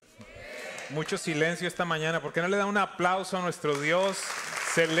Mucho silencio esta mañana. ¿Por qué no le da un aplauso a nuestro Dios?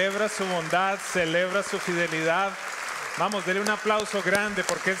 Celebra su bondad, celebra su fidelidad. Vamos, dele un aplauso grande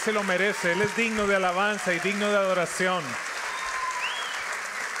porque Él se lo merece. Él es digno de alabanza y digno de adoración.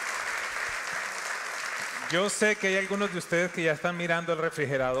 Yo sé que hay algunos de ustedes que ya están mirando el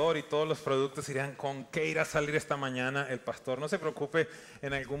refrigerador y todos los productos y dirán, ¿con qué irá a salir esta mañana el pastor? No se preocupe,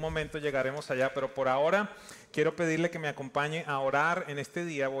 en algún momento llegaremos allá, pero por ahora quiero pedirle que me acompañe a orar en este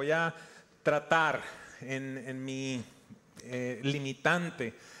día. Voy a tratar en mi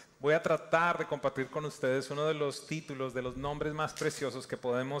limitante, voy a tratar de compartir con ustedes uno de los títulos, de los nombres más preciosos que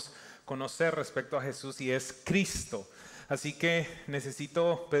podemos conocer respecto a Jesús, y es Cristo. Así que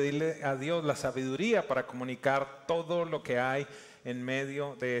necesito pedirle a Dios la sabiduría para comunicar todo lo que hay en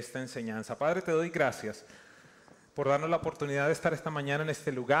medio de esta enseñanza. Padre, te doy gracias por darnos la oportunidad de estar esta mañana en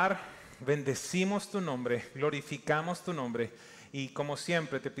este lugar. Bendecimos tu nombre, glorificamos tu nombre. Y como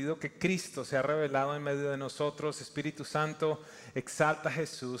siempre te pido que Cristo sea revelado en medio de nosotros. Espíritu Santo, exalta a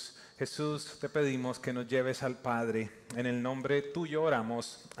Jesús. Jesús, te pedimos que nos lleves al Padre. En el nombre tuyo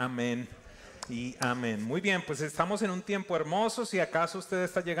oramos. Amén y amén. Muy bien, pues estamos en un tiempo hermoso. Si acaso usted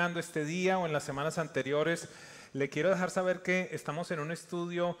está llegando este día o en las semanas anteriores, le quiero dejar saber que estamos en un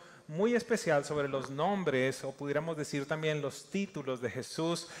estudio muy especial sobre los nombres, o pudiéramos decir también los títulos de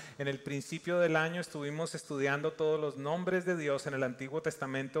Jesús. En el principio del año estuvimos estudiando todos los nombres de Dios en el Antiguo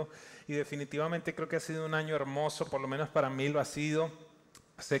Testamento y definitivamente creo que ha sido un año hermoso, por lo menos para mí lo ha sido.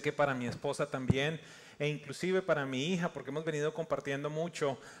 Sé que para mi esposa también, e inclusive para mi hija, porque hemos venido compartiendo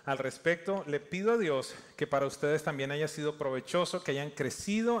mucho al respecto. Le pido a Dios que para ustedes también haya sido provechoso, que hayan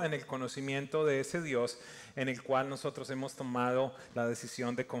crecido en el conocimiento de ese Dios en el cual nosotros hemos tomado la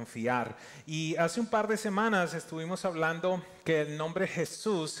decisión de confiar. Y hace un par de semanas estuvimos hablando que el nombre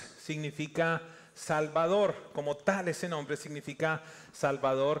Jesús significa Salvador, como tal ese nombre significa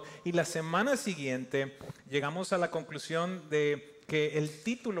Salvador. Y la semana siguiente llegamos a la conclusión de que el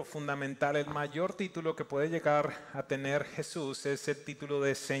título fundamental, el mayor título que puede llegar a tener Jesús es el título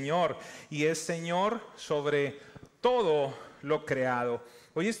de Señor, y es Señor sobre todo lo creado.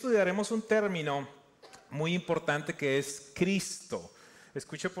 Hoy estudiaremos un término muy importante que es Cristo.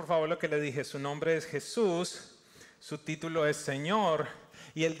 Escuche por favor lo que le dije. Su nombre es Jesús, su título es Señor,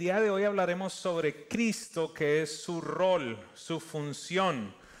 y el día de hoy hablaremos sobre Cristo, que es su rol, su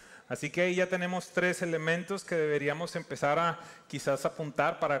función. Así que ahí ya tenemos tres elementos que deberíamos empezar a quizás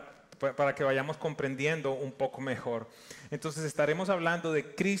apuntar para que vayamos comprendiendo un poco mejor. Entonces estaremos hablando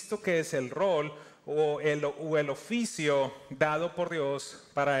de Cristo, que es el rol o el oficio dado por Dios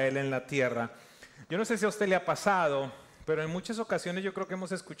para Él en la tierra. Yo no sé si a usted le ha pasado, pero en muchas ocasiones yo creo que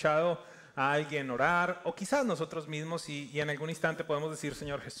hemos escuchado a alguien orar, o quizás nosotros mismos, y en algún instante podemos decir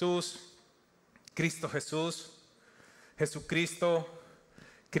Señor Jesús, Cristo Jesús, Jesucristo,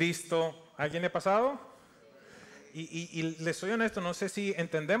 Cristo. ¿Alguien le ha pasado? Y les soy honesto, no sé si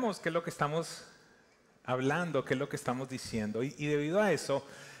entendemos qué es lo que estamos hablando, qué es lo que estamos diciendo. Y debido a eso,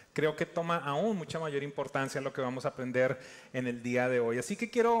 creo que toma aún mucha mayor importancia lo que vamos a aprender en el día de hoy. Así que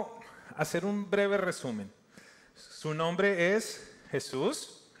quiero hacer un breve resumen. Su nombre es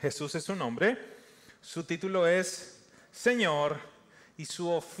Jesús. Jesús es su nombre. Su título es Señor y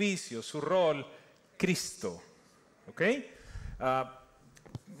su oficio, su rol, Cristo. ¿Ok?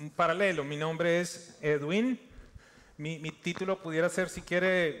 Un paralelo, mi nombre es Edwin, mi título pudiera ser, si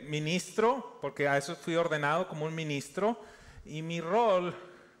quiere, ministro, porque a eso fui ordenado como un ministro, y mi rol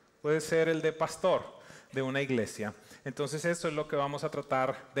puede ser el de pastor de una iglesia. Entonces eso es lo que vamos a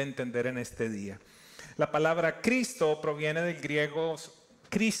tratar de entender en este día. La palabra Cristo proviene del griego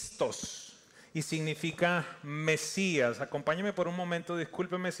Christos y significa Mesías. Acompáñeme por un momento,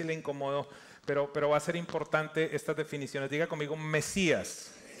 discúlpeme si le incomodo, pero va a ser importante estas definiciones. Diga conmigo,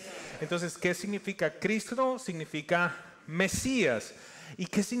 Mesías. Entonces, ¿qué significa Cristo? Significa Mesías. ¿Y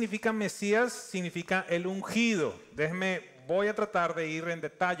qué significa Mesías? Significa el ungido. Voy a tratar de ir en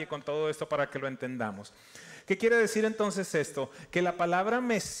detalle con todo esto para que lo entendamos. ¿Qué quiere decir entonces esto? Que la palabra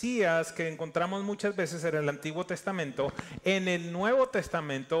Mesías, que encontramos muchas veces en el Antiguo Testamento, en el Nuevo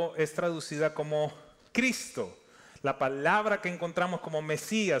Testamento es traducida como Cristo. La palabra que encontramos como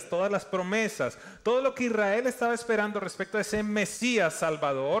Mesías, todas las promesas, todo lo que Israel estaba esperando respecto a ese Mesías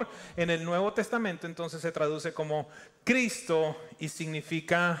Salvador, en el Nuevo Testamento entonces se traduce como Cristo y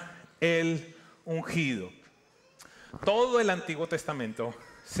significa el ungido. Todo el Antiguo Testamento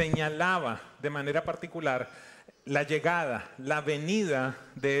señalaba de manera particular la llegada, la venida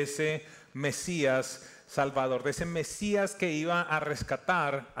de ese Mesías Salvador, de ese Mesías que iba a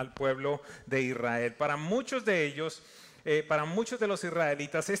rescatar al pueblo de Israel. Para muchos de ellos, para muchos de los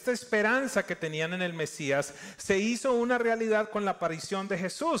israelitas, esta esperanza que tenían en el Mesías se hizo una realidad con la aparición de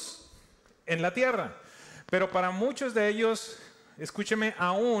Jesús. en la tierra. Pero para muchos de ellos, escúcheme,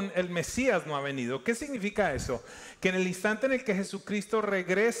 aún el Mesías no ha venido. ¿Qué significa eso? Que en el instante en el que Jesucristo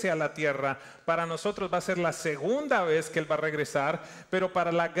regrese a la tierra, para nosotros va a ser la segunda vez que Él va a regresar, pero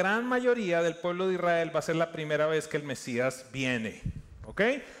para la gran mayoría del pueblo de Israel va a ser la primera vez que el Mesías viene. ¿Ok?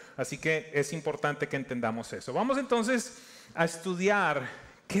 Así que es importante que entendamos eso. Vamos entonces a estudiar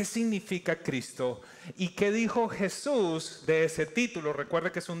qué significa Cristo y qué dijo Jesús de ese título.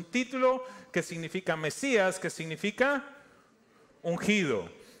 Recuerde que es un título que significa Mesías, que significa ungido.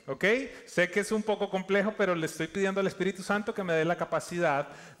 ¿Ok? Sé que es un poco complejo, pero le estoy pidiendo al Espíritu Santo que me dé la capacidad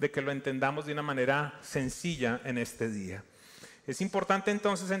de que lo entendamos de una manera sencilla en este día. Es importante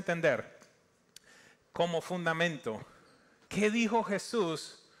entonces entender como fundamento qué dijo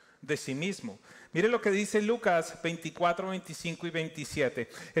Jesús de sí mismo. Mire lo que dice Lucas 24, 25 y 27.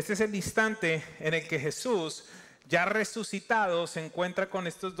 Este es el instante en el que Jesús, ya resucitado, se encuentra con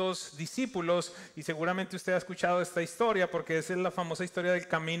estos dos discípulos, y seguramente usted ha escuchado esta historia porque esa es la famosa historia del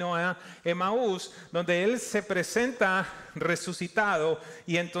camino a Emaús, donde Él se presenta resucitado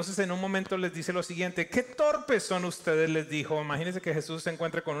y entonces en un momento les dice lo siguiente: qué torpes son ustedes, les dijo. Imagínense que Jesús se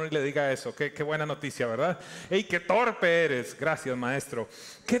encuentre con uno y le diga eso. Qué buena noticia, ¿verdad? ¡Ey, qué torpe eres! Gracias, maestro.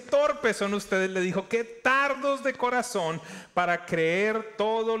 Qué torpes son ustedes, le dijo, qué tardos de corazón para creer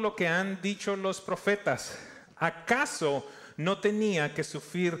todo lo que han dicho los profetas. ¿Acaso no tenía que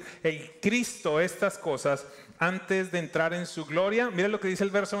sufrir el Cristo estas cosas antes de entrar en su gloria? Mira lo que dice el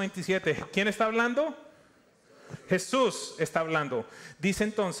verso 27. ¿Quién está hablando? Jesús está hablando. Dice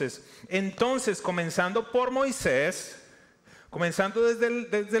entonces comenzando por Moisés, comenzando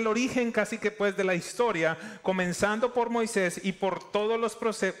desde el origen casi que pues de la historia, comenzando por Moisés y por todos los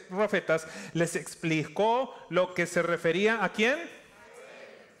profetas, les explicó lo que se refería ¿a quién?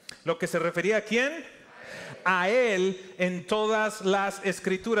 Lo que se refería ¿a quién? A Él en todas las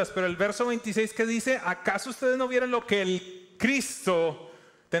escrituras. Pero el verso 26 que dice: ¿acaso ustedes no vieron lo que el Cristo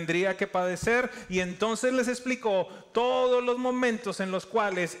tendría que padecer? Y entonces les explicó todos los momentos en los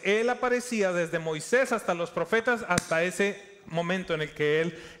cuales Él aparecía, desde Moisés hasta los profetas, hasta ese momento en el que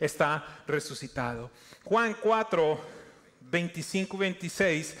Él está resucitado. Juan 4, 25 y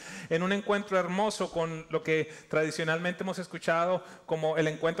 26, en un encuentro hermoso con lo que tradicionalmente hemos escuchado como el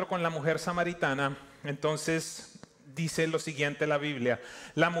encuentro con la mujer samaritana. Entonces dice lo siguiente la Biblia: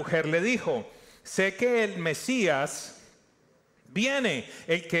 la mujer le dijo, sé que el Mesías viene,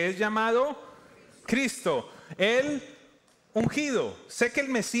 el que es llamado Cristo, el ungido. Sé que el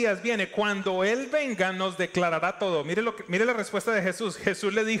Mesías viene, cuando Él venga nos declarará todo. Mire la respuesta de Jesús.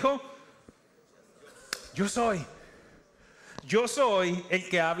 Jesús le dijo: yo soy el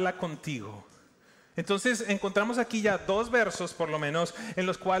que habla contigo. Entonces encontramos aquí ya dos versos por lo menos en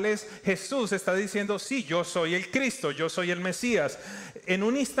los cuales Jesús está diciendo: sí, yo soy el Cristo, yo soy el Mesías. En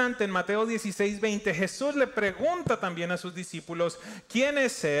un instante, en Mateo 16, 20, Jesús le pregunta también a sus discípulos: ¿quién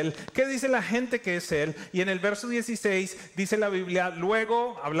es Él? ¿Qué dice la gente que es Él? Y en el verso 16 dice la Biblia,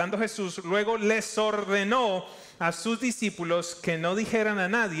 luego, hablando Jesús, luego les ordenó a sus discípulos que no dijeran a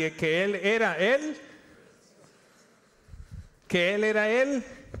nadie que Él era el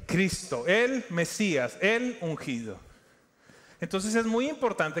Cristo, el Mesías, el ungido. Entonces es muy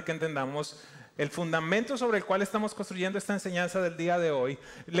importante que entendamos el fundamento sobre el cual estamos construyendo esta enseñanza del día de hoy.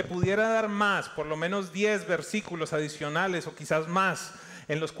 Le pudiera dar más, por lo menos 10 versículos adicionales o quizás más,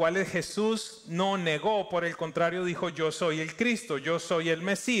 en los cuales Jesús no negó, por el contrario dijo: yo soy el Cristo, yo soy el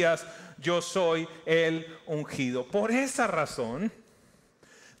Mesías, yo soy el ungido. Por esa razón,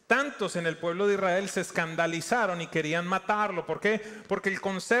 tantos en el pueblo de Israel se escandalizaron y querían matarlo. ¿Por qué? Porque el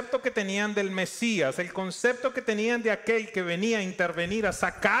concepto que tenían del Mesías, el concepto que tenían de aquel que venía a intervenir, a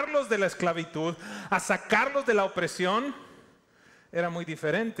sacarlos de la esclavitud, a sacarlos de la opresión, era muy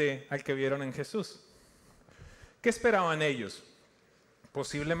diferente al que vieron en Jesús. ¿Qué esperaban ellos?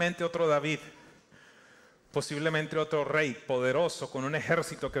 Posiblemente otro David, posiblemente otro rey poderoso con un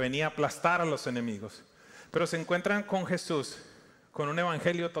ejército que venía a aplastar a los enemigos. Pero se encuentran con Jesús, con un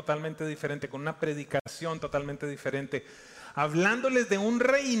evangelio totalmente diferente, con una predicación totalmente diferente, hablándoles de un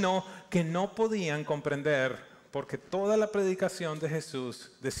reino que no podían comprender, porque toda la predicación de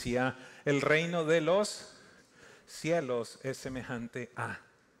Jesús decía: el reino de los cielos es semejante a.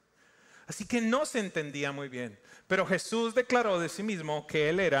 Así que no se entendía muy bien, pero Jesús declaró de sí mismo que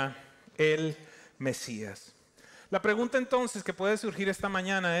Él era el Mesías. La pregunta entonces que puede surgir esta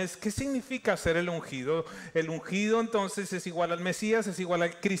mañana es: ¿qué significa ser el ungido? El ungido entonces es igual al Mesías, es igual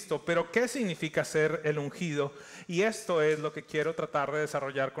al Cristo, pero ¿qué significa ser el ungido? Y esto es lo que quiero tratar de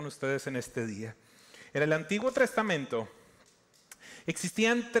desarrollar con ustedes en este día. En el Antiguo Testamento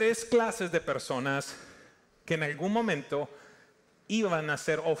existían 3 clases de personas que en algún momento iban a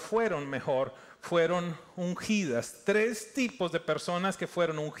ser, o fueron mejor, fueron ungidas. 3 tipos de personas que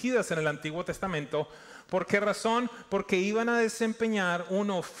fueron ungidas en el Antiguo Testamento. ¿Por qué razón? Porque iban a desempeñar un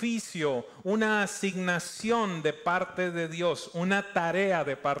oficio, una asignación de parte de Dios, una tarea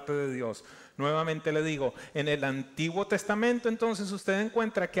de parte de Dios. Nuevamente le digo, en el Antiguo Testamento entonces usted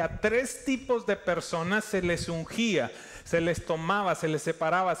encuentra que a 3 tipos de personas se les ungía, se les tomaba, se les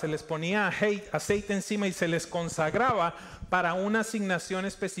separaba, se les ponía aceite encima y se les consagraba para una asignación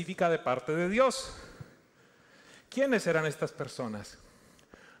específica de parte de Dios. ¿Quiénes eran estas personas?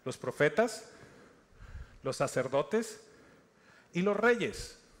 Los profetas, los sacerdotes y los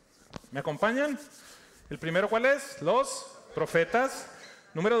reyes. ¿Me acompañan? El primero, ¿cuál es? Los profetas.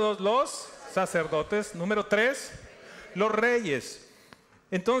 Número 2, los sacerdotes. Número 3, los reyes.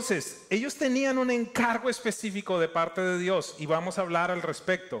 Entonces, ellos tenían un encargo específico de parte de Dios y vamos a hablar al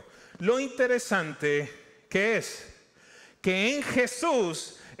respecto. Lo interesante que es que en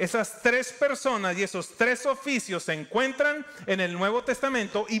Jesús esas 3 personas y esos 3 oficios se encuentran en el Nuevo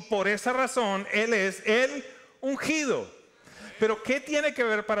Testamento y por esa razón Él es el ungido. Pero ¿qué tiene que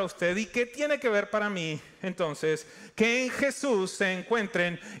ver para usted y qué tiene que ver para mí? Entonces, que en Jesús se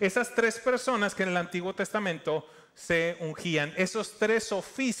encuentren esas 3 personas que en el Antiguo Testamento se ungían. Esos 3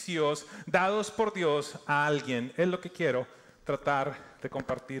 oficios dados por Dios a alguien. Es lo que quiero tratar de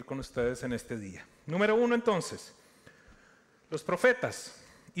compartir con ustedes en este día. Número 1 entonces, los profetas.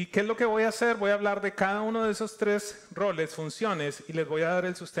 ¿Y qué es lo que voy a hacer? Voy a hablar de cada uno de esos 3 roles, funciones, y les voy a dar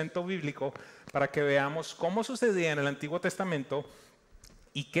el sustento bíblico para que veamos cómo sucedía en el Antiguo Testamento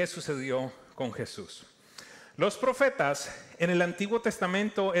y qué sucedió con Jesús. Los profetas en el Antiguo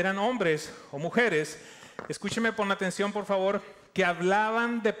Testamento eran hombres o mujeres, escúcheme con atención por favor, que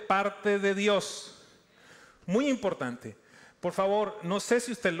hablaban de parte de Dios. Muy importante. Por favor, no sé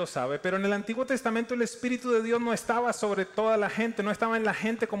si usted lo sabe, pero en el Antiguo Testamento el Espíritu de Dios no estaba sobre toda la gente, no estaba en la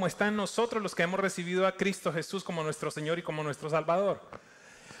gente como está en nosotros los que hemos recibido a Cristo Jesús como nuestro Señor y como nuestro Salvador.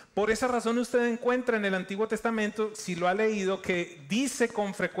 Por esa razón usted encuentra en el Antiguo Testamento, si lo ha leído, que dice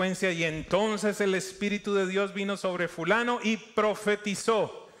con frecuencia, y entonces el Espíritu de Dios vino sobre fulano y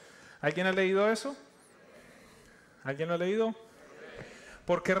profetizó. ¿Alguien ha leído eso? ¿Alguien lo ha leído?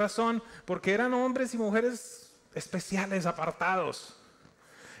 ¿Por qué razón? Porque eran hombres y mujeres especiales, apartados.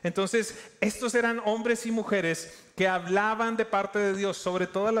 Entonces, estos eran hombres y mujeres que hablaban de parte de Dios. Sobre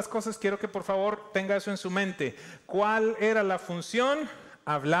todas las cosas, quiero que por favor tenga eso en su mente. ¿Cuál era la función?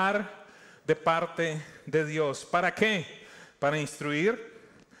 Hablar de parte de Dios. ¿Para qué? Para instruir,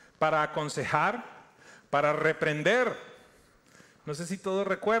 para aconsejar, para reprender. No sé si todos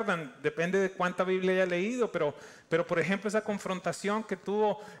recuerdan, depende de cuánta Biblia haya leído, pero por ejemplo esa confrontación que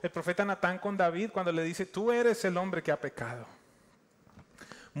tuvo el profeta Natán con David cuando le dice, tú eres el hombre que ha pecado.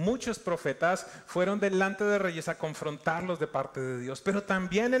 Muchos profetas fueron delante de reyes a confrontarlos de parte de Dios, pero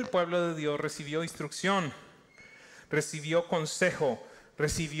también el pueblo de Dios recibió instrucción, recibió consejo,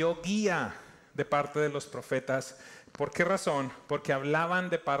 recibió guía de parte de los profetas. ¿Por qué razón? Porque hablaban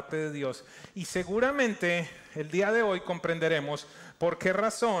de parte de Dios. Y seguramente el día de hoy comprenderemos por qué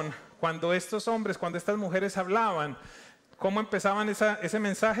razón cuando estos hombres, cuando estas mujeres hablaban, ¿cómo empezaban ese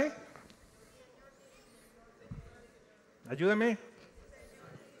mensaje? Ayúdeme.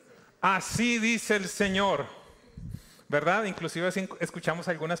 Así dice el Señor, ¿verdad? Inclusive escuchamos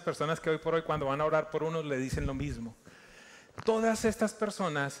a algunas personas que hoy por hoy cuando van a orar por uno le dicen lo mismo. Todas estas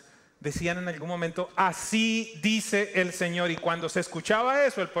personas decían en algún momento, así dice el Señor. Y cuando se escuchaba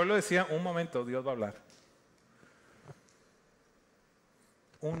eso, el pueblo decía, un momento, Dios va a hablar.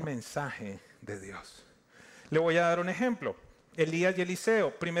 Un mensaje de Dios. Le voy a dar un ejemplo. Elías y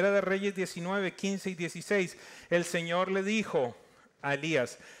Eliseo, Primera de Reyes 19, 15 y 16. El Señor le dijo a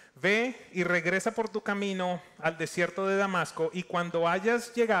Elías, ve y regresa por tu camino al desierto de Damasco y cuando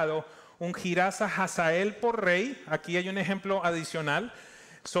hayas llegado, ungirás a Hazael por rey. Aquí hay un ejemplo adicional.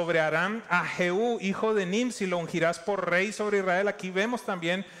 Sobre Aram, a Jehú, hijo de Nimsi, lo ungirás por rey sobre Israel. Aquí vemos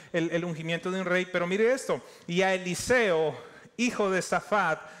también el ungimiento de un rey. Pero mire esto. Y a Eliseo, hijo de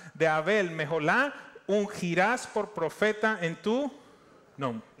Safat, de Abel, Meholá, ungirás por profeta en tu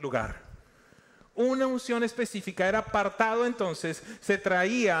lugar. Una unción específica era apartado, entonces se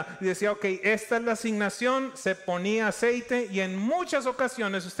traía y decía, ok, esta es la asignación, se ponía aceite y en muchas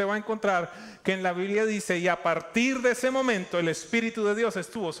ocasiones usted va a encontrar que en la Biblia dice, y a partir de ese momento el Espíritu de Dios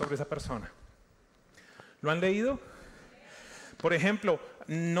estuvo sobre esa persona. ¿Lo han leído? Por ejemplo,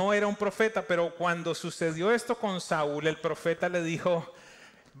 no era un profeta, pero cuando sucedió esto con Saúl, el profeta le dijo,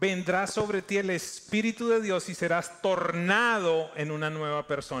 vendrá sobre ti el Espíritu de Dios y serás tornado en una nueva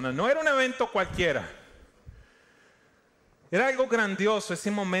persona. No era un evento cualquiera. Era algo grandioso ese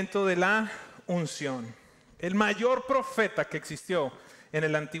momento de la unción. El mayor profeta que existió en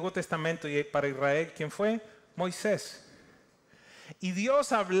el Antiguo Testamento y para Israel, ¿quién fue? Moisés. Y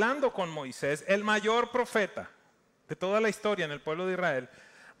Dios, hablando con Moisés, el mayor profeta de toda la historia en el pueblo de Israel,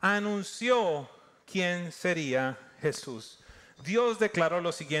 anunció quién sería Jesús. Dios declaró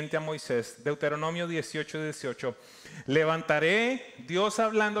lo siguiente a Moisés, Deuteronomio 18:18. Levantaré, Dios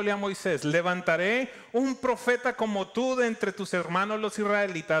hablándole a Moisés, levantaré un profeta como tú de entre tus hermanos los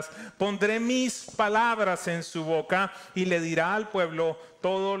israelitas, pondré mis palabras en su boca y le dirá al pueblo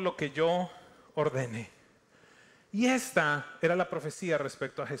todo lo que yo ordene. Y esta era la profecía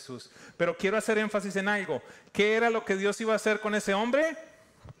respecto a Jesús. Pero quiero hacer énfasis en algo. ¿Qué era lo que Dios iba a hacer con ese hombre?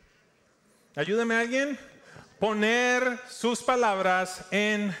 Ayúdame alguien. Poner sus palabras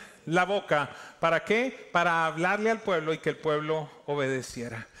en la boca. ¿Para qué? Para hablarle al pueblo y que el pueblo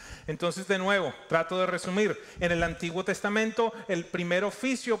obedeciera. Entonces, de nuevo, trato de resumir. En el Antiguo Testamento, el primer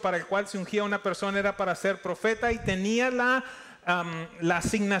oficio para el cual se ungía una persona era para ser profeta y tenía la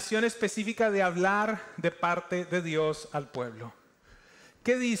asignación específica de hablar de parte de Dios al pueblo.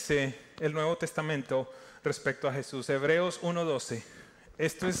 ¿Qué dice el Nuevo Testamento respecto a Jesús? Hebreos 1:12.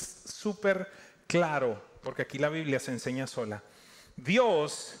 Esto es súper claro, porque aquí la Biblia se enseña sola.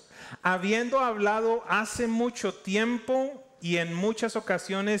 Dios, habiendo hablado hace mucho tiempo y en muchas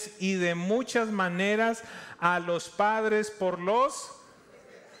ocasiones y de muchas maneras a los padres por los...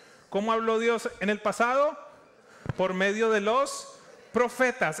 ¿Cómo habló Dios en el pasado? Por medio de los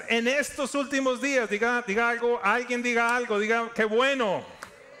profetas. En estos últimos días, diga algo, alguien diga algo, diga qué bueno.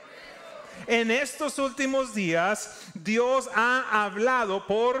 En estos últimos días, Dios ha hablado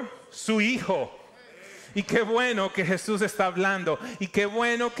por su Hijo. Y qué bueno que Jesús está hablando. Y qué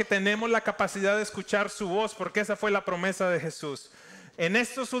bueno que tenemos la capacidad de escuchar su voz, porque esa fue la promesa de Jesús. En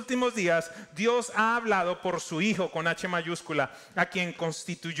estos últimos días, Dios ha hablado por su Hijo con H mayúscula, a quien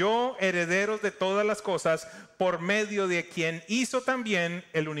constituyó herederos de todas las cosas, por medio de quien hizo también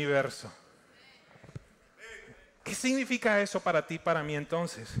el universo. ¿Qué significa eso para ti, para mí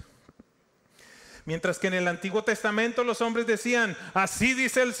entonces? Mientras que en el Antiguo Testamento los hombres decían, así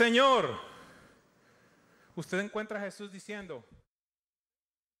dice el Señor. Usted encuentra a Jesús diciendo,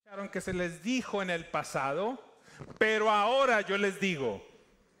 que se les dijo en el pasado, pero ahora yo les digo.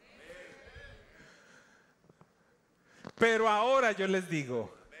 Pero ahora yo les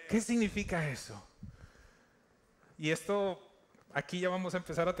digo. ¿Qué significa eso? Y esto, aquí ya vamos a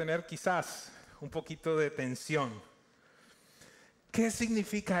empezar a tener quizás un poquito de tensión. ¿Qué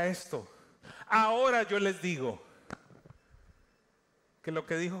significa esto? Ahora yo les digo que lo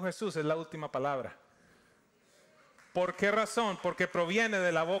que dijo Jesús es la última palabra. ¿Por qué razón? Porque proviene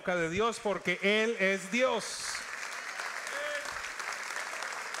de la boca de Dios, porque Él es Dios.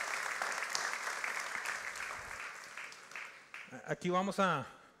 Aquí vamos a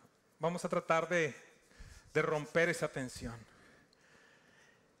tratar de romper esa tensión.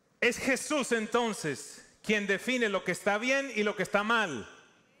 Es Jesús entonces quien define lo que está bien y lo que está mal,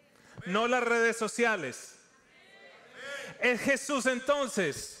 no las redes sociales. Es Jesús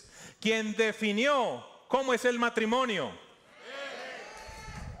entonces quien definió cómo es el matrimonio.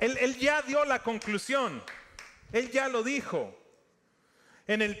 Él ya dio la conclusión. Él ya lo dijo.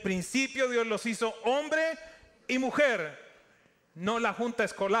 En el principio Dios los hizo hombre y mujer, no la junta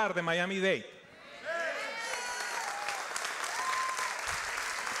escolar de Miami-Dade.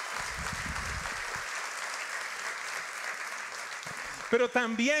 Pero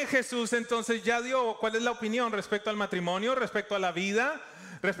también Jesús entonces ya dio cuál es la opinión respecto al matrimonio, respecto a la vida,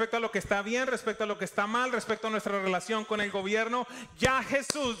 respecto a lo que está bien, respecto a lo que está mal, respecto a nuestra relación con el gobierno. Ya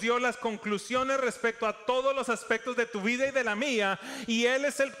Jesús dio las conclusiones respecto a todos los aspectos de tu vida y de la mía. Y Él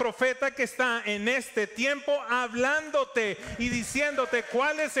es el profeta que está en este tiempo hablándote y diciéndote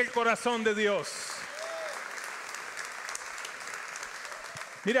cuál es el corazón de Dios.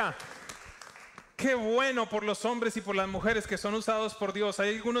 Mira, qué bueno por los hombres y por las mujeres que son usados por Dios.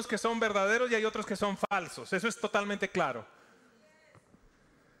 Hay algunos que son verdaderos y hay otros que son falsos. Eso es totalmente claro.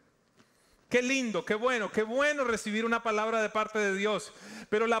 Qué lindo, qué bueno recibir una palabra de parte de Dios.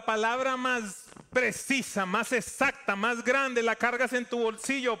 Pero la palabra más precisa, más exacta, más grande, la cargas en tu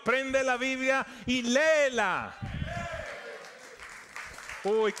bolsillo. Prende la Biblia y léela.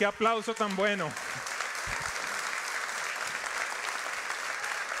 Uy, qué aplauso tan bueno.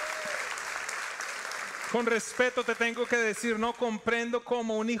 Con respeto te tengo que decir, no comprendo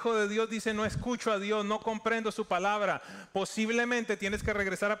cómo un hijo de Dios dice, no escucho a Dios, no comprendo su palabra. Posiblemente tienes que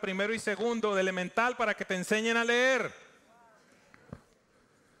regresar a primero y segundo de elemental para que te enseñen a leer.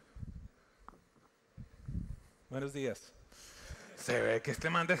 Buenos días. Se ve que este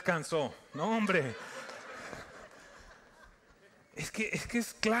man descansó. No, hombre. Es que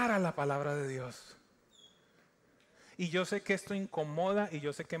es clara la palabra de Dios. y yo sé que esto incomoda y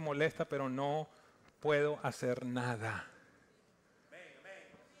yo sé que molesta, pero no puedo hacer nada.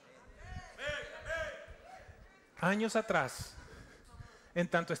 Años atrás, en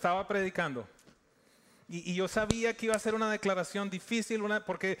tanto estaba predicando, y yo sabía que iba a ser una declaración difícil,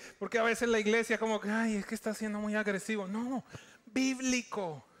 porque a veces la iglesia como que, ay, es que está siendo muy agresivo. No,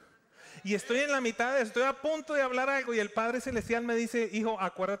 bíblico. Y estoy en la mitad de eso, estoy a punto de hablar algo y el Padre Celestial me dice, hijo,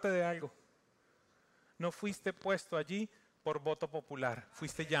 acuérdate de algo. No fuiste puesto allí por voto popular,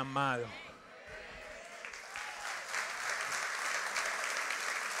 fuiste llamado.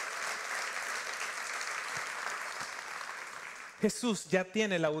 Jesús ya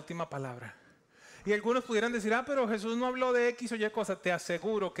tiene la última palabra. Y algunos pudieran decir, pero Jesús no habló de X o Y cosa. Te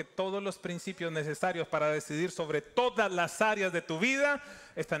aseguro que todos los principios necesarios para decidir sobre todas las áreas de tu vida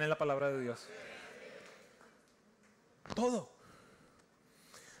están en la palabra de Dios. Todo.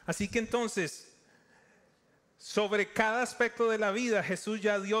 Así que entonces, sobre cada aspecto de la vida, Jesús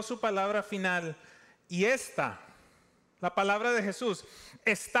ya dio su palabra final. Y la palabra de Jesús,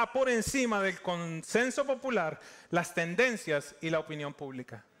 está por encima del consenso popular, las tendencias y la opinión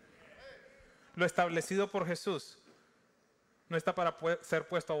pública. Lo establecido por Jesús no está para ser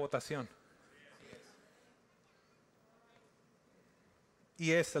puesto a votación.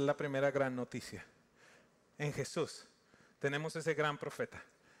 Y esa es la primera gran noticia. En Jesús tenemos ese gran profeta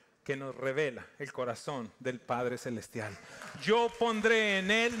que nos revela el corazón del Padre Celestial. Yo pondré en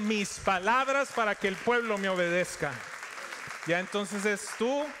él mis palabras para que el pueblo me obedezca. Ya entonces es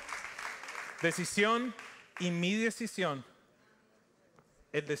tu decisión y mi decisión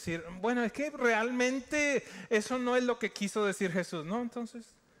el decir, bueno, es que realmente eso no es lo que quiso decir Jesús. No, entonces,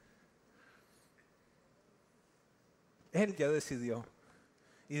 él ya decidió.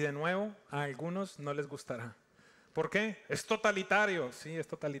 Y de nuevo, a algunos no les gustará. ¿Por qué? Es totalitario. Sí, es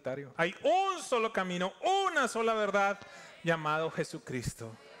totalitario. Hay un solo camino, una sola verdad, llamado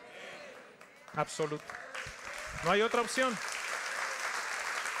Jesucristo. Absoluto. No hay otra opción.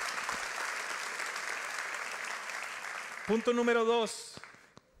 Punto número 2.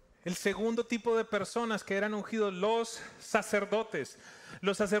 El segundo tipo de personas que eran ungidos, los sacerdotes.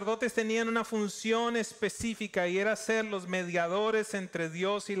 Los sacerdotes tenían una función específica y era ser los mediadores entre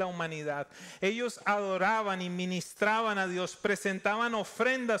Dios y la humanidad. Ellos adoraban y ministraban a Dios, presentaban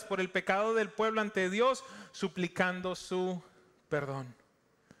ofrendas por el pecado del pueblo ante Dios, suplicando su perdón.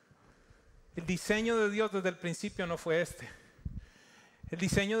 El diseño de Dios desde el principio no fue este. El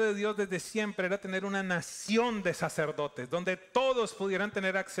diseño de Dios desde siempre era tener una nación de sacerdotes, donde todos pudieran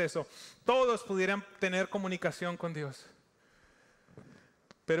tener acceso, todos pudieran tener comunicación con Dios.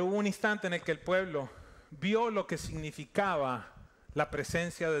 Pero hubo un instante en el que el pueblo vio lo que significaba la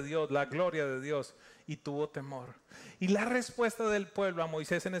presencia de Dios, la gloria de Dios, y tuvo temor. Y la respuesta del pueblo a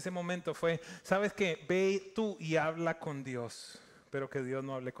Moisés en ese momento fue, ¿sabes qué? Ve tú y habla con Dios, pero que Dios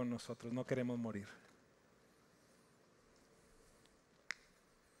no hable con nosotros, no queremos morir.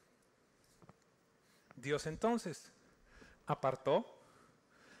 Dios entonces apartó,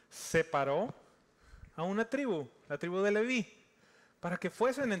 separó a una tribu, la tribu de Leví, para que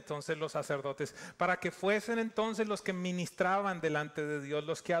fuesen entonces los sacerdotes, para que fuesen entonces los que ministraban delante de Dios,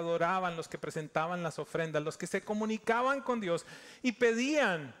 los que adoraban, los que presentaban las ofrendas, los que se comunicaban con Dios y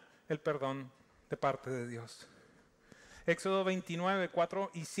pedían el perdón de parte de Dios. Éxodo 29,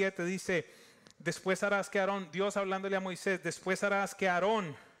 4 y 7 dice, después harás que Aarón, Dios hablándole a Moisés, después harás que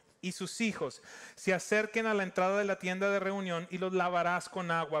Aarón y sus hijos se acerquen a la entrada de la tienda de reunión y los lavarás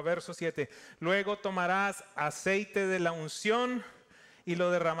con agua. Verso 7. Luego tomarás aceite de la unción y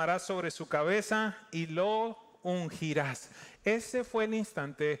lo derramarás sobre su cabeza y lo ungirás. Ese fue el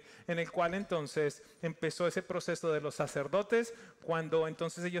instante en el cual entonces empezó ese proceso de los sacerdotes, cuando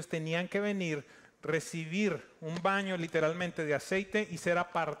entonces ellos tenían que venir, recibir un baño literalmente de aceite y ser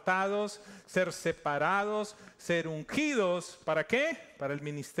apartados, ser separados, ser ungidos. ¿Para qué? Para el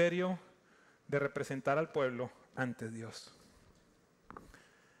ministerio de representar al pueblo ante Dios.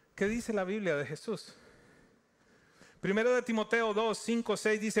 ¿Qué dice la Biblia de Jesús? Primero de Timoteo 2, 5,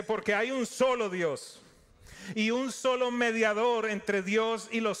 6 dice, porque hay un solo Dios y un solo mediador entre Dios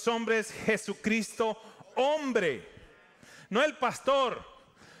y los hombres, Jesucristo, hombre. No el pastor,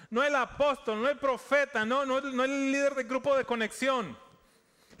 no el apóstol, no el profeta, no el líder del grupo de conexión.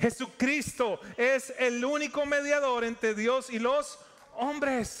 Jesucristo es el único mediador entre Dios y los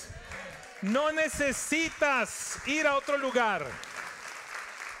hombres. No necesitas ir a otro lugar.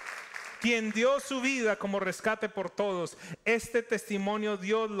 Quien dio su vida como rescate por todos, este testimonio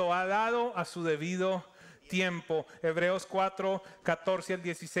Dios lo ha dado a su debido tiempo. Hebreos 4, 14 al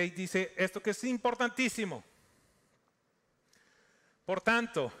 16 dice esto que es importantísimo. Por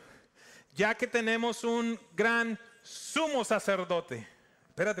tanto, ya que tenemos un gran sumo sacerdote.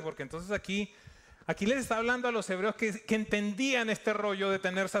 Espérate, porque entonces aquí les está hablando a los hebreos que entendían este rollo de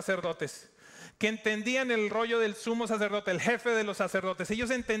tener sacerdotes, que entendían el rollo del sumo sacerdote, el jefe de los sacerdotes.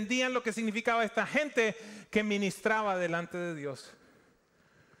 Ellos entendían lo que significaba esta gente que ministraba delante de Dios.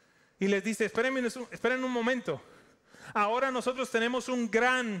 Y les dice, esperen un momento. Ahora nosotros tenemos un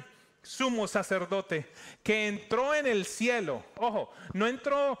gran sumo sacerdote que entró en el cielo. Ojo, no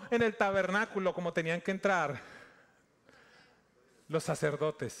entró en el tabernáculo como tenían que entrar los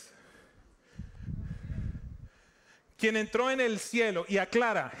sacerdotes. Quien entró en el cielo, y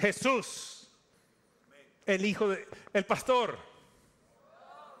aclara, Jesús, el hijo de, el pastor,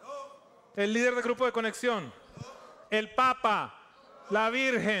 el líder del grupo de conexión, el Papa, la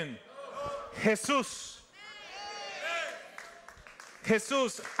Virgen, Jesús.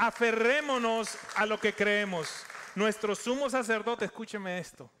 Jesús, aferrémonos a lo que creemos. Nuestro sumo sacerdote, escúcheme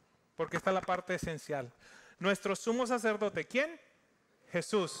esto, porque esta es la parte esencial. Nuestro sumo sacerdote, ¿quién?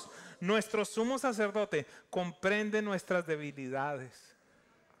 Jesús. Nuestro sumo sacerdote comprende nuestras debilidades,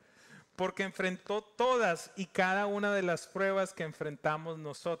 porque enfrentó todas y cada una de las pruebas que enfrentamos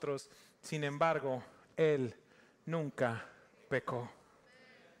nosotros. Sin embargo, Él nunca pecó.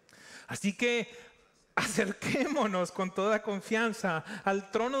 Así que acerquémonos con toda confianza al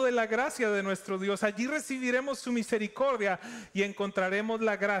trono de la gracia de nuestro Dios. Allí recibiremos su misericordia y encontraremos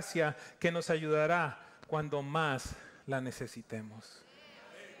la gracia que nos ayudará cuando más la necesitemos.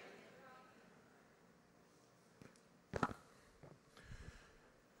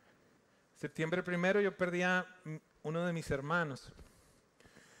 Septiembre 1 yo perdí a uno de mis hermanos.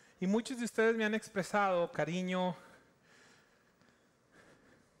 Y muchos de ustedes me han expresado cariño,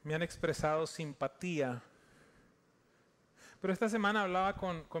 me han expresado simpatía. Pero esta semana hablaba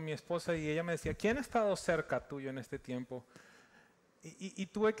con mi esposa y ella me decía, ¿quién ha estado cerca tuyo en este tiempo? Y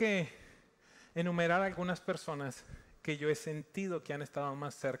tuve que enumerar algunas personas que yo he sentido que han estado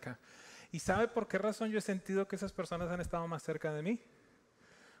más cerca. ¿Y sabe por qué razón yo he sentido que esas personas han estado más cerca de mí?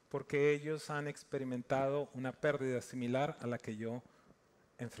 Porque ellos han experimentado una pérdida similar a la que yo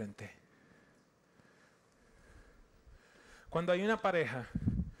enfrenté. Cuando hay una pareja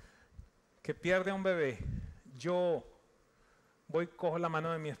que pierde a un bebé, yo cojo la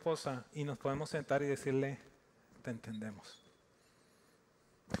mano de mi esposa y nos podemos sentar y decirle, te entendemos.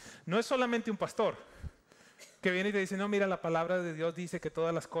 No es solamente un pastor que viene y te dice, no, mira, la palabra de Dios dice que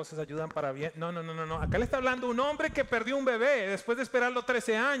todas las cosas ayudan para bien. No. Acá le está hablando un hombre que perdió un bebé después de esperarlo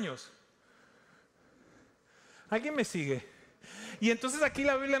 13 años. ¿Alguien me sigue? Y entonces aquí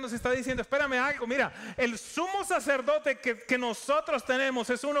la Biblia nos está diciendo, espérame algo, mira, el sumo sacerdote que nosotros tenemos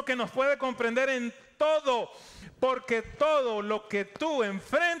es uno que nos puede comprender en todo, porque todo lo que tú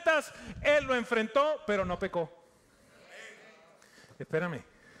enfrentas, Él lo enfrentó, pero no pecó. Espérame.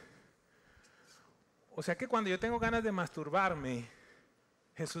 O sea que cuando yo tengo ganas de masturbarme,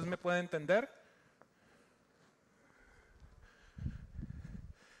 ¿Jesús me puede entender?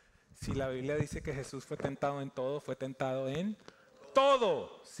 Si la Biblia dice que Jesús fue tentado en todo, fue tentado en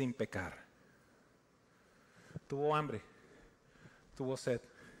todo sin pecar. Tuvo hambre, tuvo sed,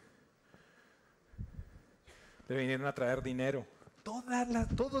 le vinieron a traer dinero,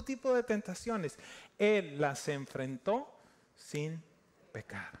 todo tipo de tentaciones. Él las enfrentó sin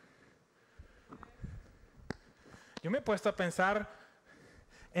pecar. Yo me he puesto a pensar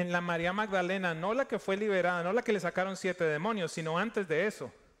en la María Magdalena, no la que fue liberada, no la que le sacaron 7 demonios, sino antes de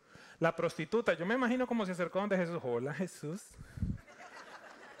eso. La prostituta, yo me imagino cómo se acercó donde Jesús. Hola Jesús,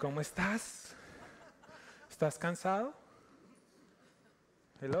 ¿cómo estás? ¿Estás cansado?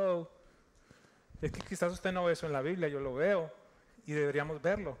 Hello. Es que quizás usted no ve eso en la Biblia, yo lo veo y deberíamos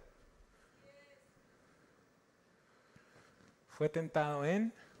verlo. Fue tentado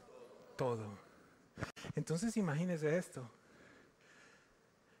en todo. Entonces imagínense esto.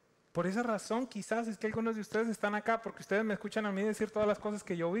 Por esa razón quizás es que algunos de ustedes están acá porque ustedes me escuchan a mí decir todas las cosas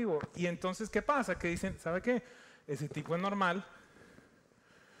que yo vivo. Y entonces ¿qué pasa? Que dicen, ¿sabe qué? Ese tipo es normal.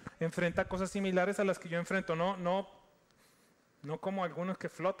 Enfrenta cosas similares a las que yo enfrento. No como algunos que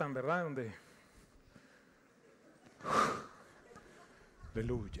flotan, ¿verdad? Donde...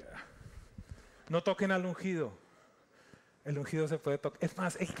 Aleluya. No toquen al ungido. El ungido se puede tocar. Es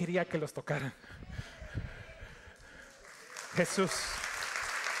más, Él quería que los tocaran. Jesús.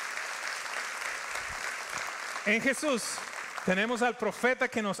 En Jesús tenemos al profeta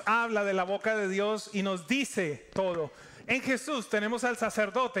que nos habla de la boca de Dios y nos dice todo. En Jesús tenemos al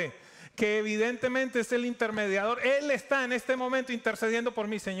sacerdote que evidentemente es el intermediador. Él está en este momento intercediendo por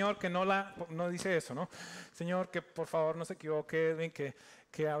mí, Señor, que no dice eso, ¿no? Señor, que por favor no se equivoque, Edwin,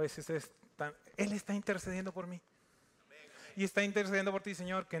 que a veces Él está intercediendo por mí. y está intercediendo por ti,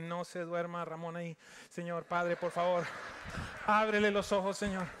 Señor, que no se duerma Ramón ahí. Señor, Padre, por favor, ábrele los ojos,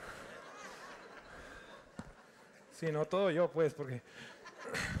 Señor. Si no, todo yo, pues, porque...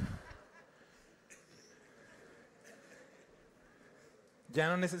 Ya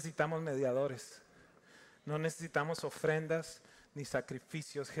no necesitamos mediadores, no necesitamos ofrendas ni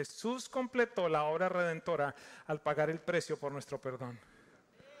sacrificios. Jesús completó la obra redentora al pagar el precio por nuestro perdón.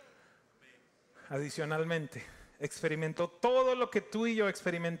 Adicionalmente, experimentó todo lo que tú y yo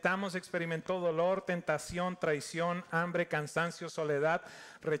experimentamos, experimentó dolor, tentación, traición, hambre, cansancio, soledad,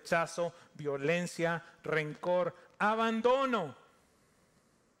 rechazo, violencia, rencor, abandono.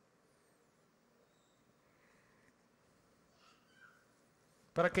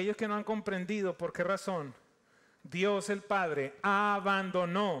 Para aquellos que no han comprendido por qué razón Dios el Padre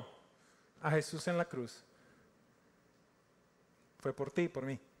abandonó a Jesús en la cruz, fue por ti y por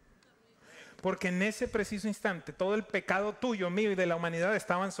mí. Porque en ese preciso instante todo el pecado tuyo, mío y de la humanidad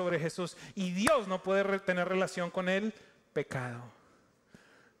estaban sobre Jesús, y Dios no puede tener relación con el pecado.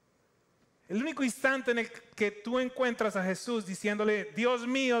 El único instante en el que tú encuentras a Jesús diciéndole, Dios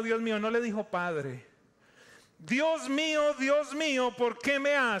mío, no le dijo Padre. Dios mío, ¿por qué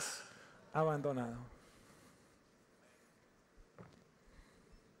me has abandonado?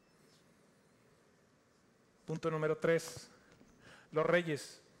 Punto número 3, los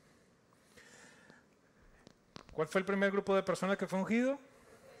reyes. ¿Cuál fue el primer grupo de personas que fue ungido?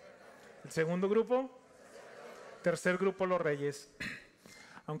 El segundo grupo. Tercer grupo, los reyes.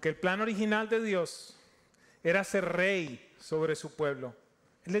 Aunque el plan original de Dios era ser rey sobre su pueblo,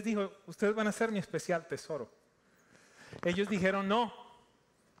 Él les dijo, ustedes van a ser mi especial tesoro. Ellos dijeron, no,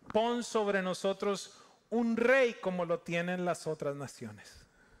 pon sobre nosotros un rey como lo tienen las otras naciones.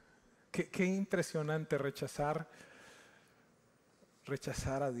 Qué impresionante rechazar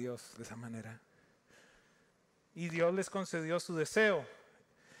a Dios de esa manera. Y Dios les concedió su deseo.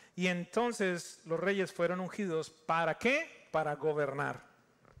 Y entonces los reyes fueron ungidos. ¿Para qué? Para gobernar.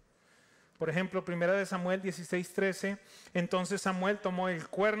 Por ejemplo, 1 Samuel 16:13. Entonces Samuel tomó el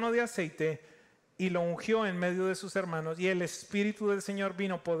cuerno de aceite y lo ungió en medio de sus hermanos. Y el Espíritu del Señor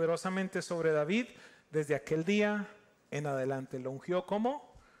vino poderosamente sobre David desde aquel día en adelante. Lo ungió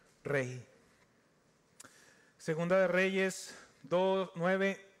como rey. Segunda de Reyes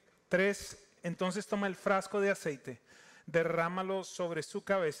 2:9-3. Entonces toma el frasco de aceite, derrámalo sobre su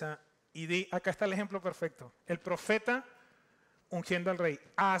cabeza y acá está el ejemplo perfecto. El profeta ungiendo al rey.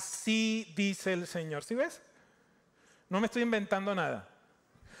 Así dice el Señor. ¿Sí ves? No me estoy inventando nada.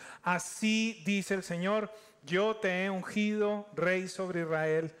 Así dice el Señor, yo te he ungido rey sobre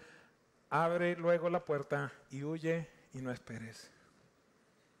Israel. Abre luego la puerta y huye y no esperes.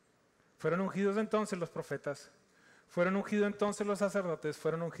 Fueron ungidos entonces los profetas. Fueron ungidos entonces los sacerdotes.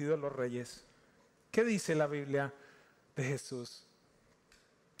 Fueron ungidos los reyes. ¿Qué dice la Biblia de Jesús?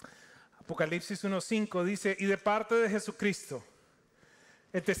 Apocalipsis 1:5 dice, y de parte de Jesucristo,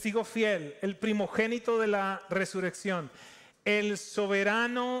 el testigo fiel, el primogénito de la resurrección, el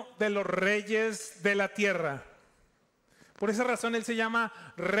soberano de los reyes de la tierra. Por esa razón Él se llama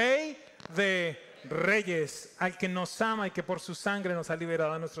Rey de Reyes, al que nos ama y que por su sangre nos ha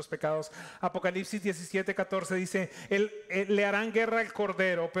liberado de nuestros pecados. Apocalipsis 17:14 dice, le harán guerra al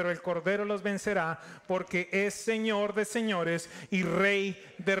Cordero, pero el Cordero los vencerá porque es Señor de señores y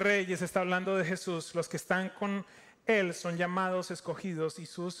Rey de reyes. Está hablando de Jesús. Los que están con Él son llamados, escogidos y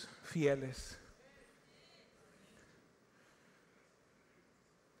sus fieles.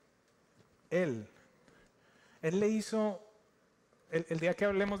 Él le hizo, el día que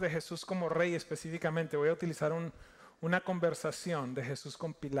hablemos de Jesús como rey específicamente, voy a utilizar una conversación de Jesús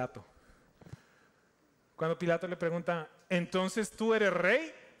con Pilato. Cuando Pilato le pregunta, ¿entonces tú eres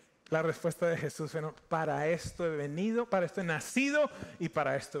rey? La respuesta de Jesús fue, no, para esto he venido, para esto he nacido y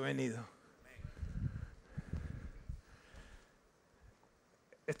para esto he venido.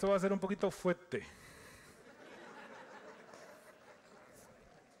 Esto va a ser un poquito fuerte.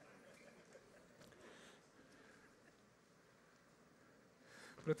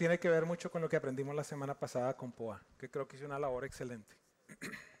 Pero tiene que ver mucho con lo que aprendimos la semana pasada con Poa, que creo que hizo una labor excelente.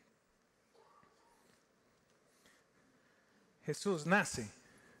 Jesús nace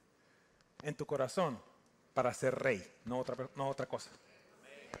en tu corazón para ser rey, no otra cosa.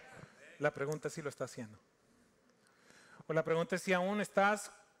 La pregunta es si lo está haciendo. O la pregunta es si aún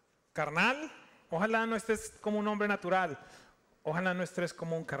estás carnal. Ojalá no estés como un hombre natural. Ojalá no estés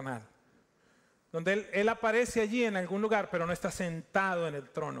como un carnal. Donde él aparece allí en algún lugar, pero no está sentado en el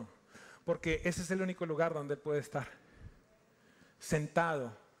trono. Porque ese es el único lugar donde Él puede estar.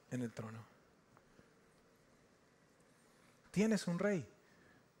 Sentado en el trono. Tienes un rey.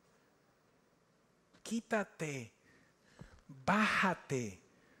 Quítate Bájate.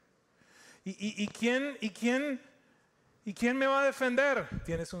 ¿Y quién me va a defender?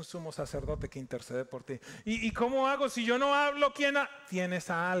 Tienes un sumo sacerdote que intercede por ti. ¿Y cómo hago? Si yo no hablo, Tienes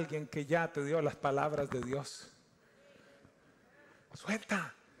a alguien que ya te dio las palabras de Dios.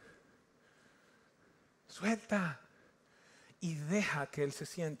 Suelta. Y deja que Él se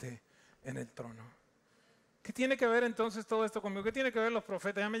siente en el trono. ¿Qué tiene que ver entonces todo esto conmigo? ¿Qué tiene que ver los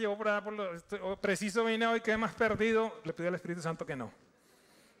profetas? Ya me llevó por allá, preciso vine hoy, quedé más perdido. Le pido al Espíritu Santo que no.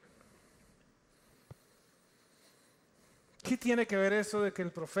 ¿Qué tiene que ver eso de que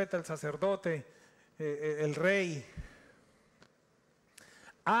el profeta, el sacerdote, el rey,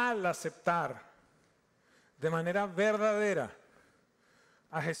 al aceptar de manera verdadera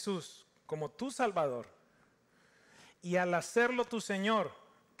a Jesús como tu Salvador y al hacerlo tu Señor,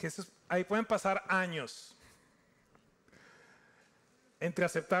 que ahí pueden pasar años entre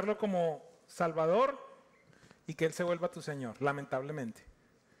aceptarlo como Salvador y que Él se vuelva tu Señor, lamentablemente.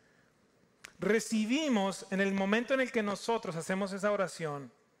 Recibimos en el momento en el que nosotros hacemos esa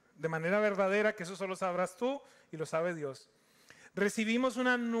oración de manera verdadera, que eso solo sabrás tú y lo sabe Dios, recibimos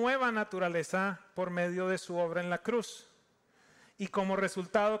una nueva naturaleza por medio de su obra en la cruz. Y como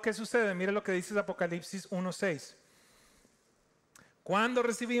resultado, ¿qué sucede? Mire lo que dice Apocalipsis 1:6. Cuando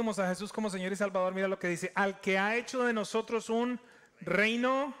recibimos a Jesús como Señor y Salvador, mira lo que dice: al que ha hecho de nosotros un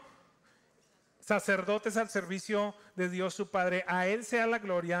reino, sacerdotes al servicio de Dios su Padre, a Él sea la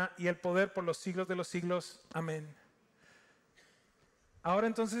gloria y el poder por los siglos de los siglos. Amén. Ahora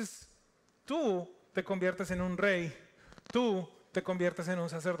entonces, tú te conviertes en un rey, tú te conviertes en un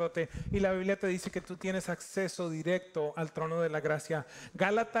sacerdote y la Biblia te dice que tú tienes acceso directo al trono de la gracia.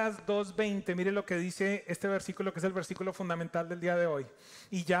 Gálatas 2:20, mire lo que dice este versículo, que es el versículo fundamental del día de hoy.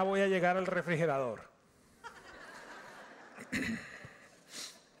 Y ya voy a llegar al refrigerador.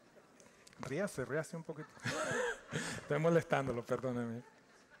 Ríase un poquito. Estoy molestándolo, perdóneme.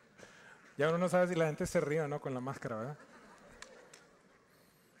 Ya uno no sabe si la gente se ríe o no con la máscara, ¿verdad?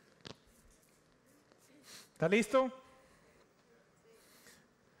 ¿Está listo?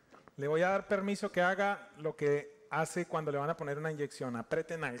 Le voy a dar permiso que haga lo que hace cuando le van a poner una inyección.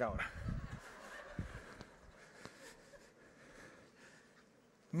 Apriete nalga ahora.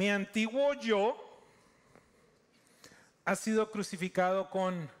 Mi antiguo yo ha sido crucificado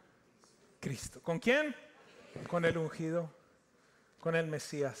con Cristo. ¿Con quién? Con el ungido, con el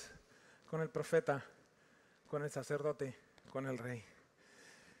Mesías, con el profeta, con el sacerdote, con el rey.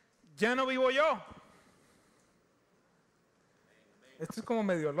 Ya no vivo yo. Esto es como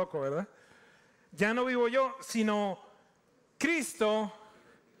medio loco, ¿verdad? Ya no vivo yo, sino Cristo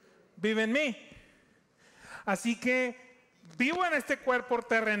vive en mí. Así que vivo en este cuerpo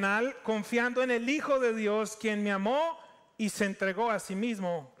terrenal confiando en el Hijo de Dios, quien me amó y se entregó a sí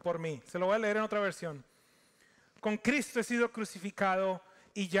mismo por mí. Se lo voy a leer en otra versión. Con Cristo he sido crucificado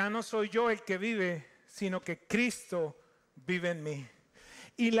y ya no soy yo el que vive, sino que Cristo vive en mí.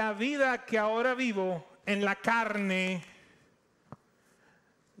 Y la vida que ahora vivo en la carne,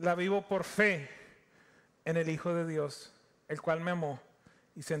 la vivo por fe en el Hijo de Dios, el cual me amó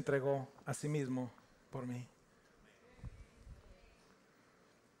y se entregó a sí mismo por mí.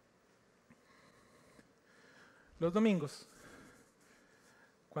 Los domingos,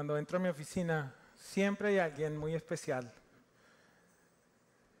 cuando entro a mi oficina, siempre hay alguien muy especial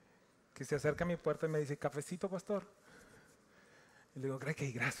que se acerca a mi puerta y me dice: ¿cafecito, pastor? Y le digo: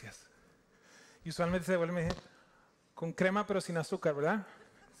 gracias. Y usualmente se devuelve y me dice: con crema pero sin azúcar, ¿verdad?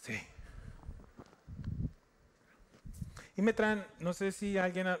 Sí. Y me traen, no sé si a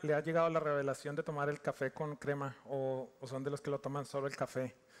alguien le ha llegado la revelación de tomar el café con crema o son de los que lo toman solo el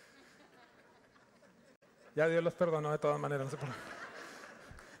café. Ya Dios los perdonó de todas maneras, no sé por qué.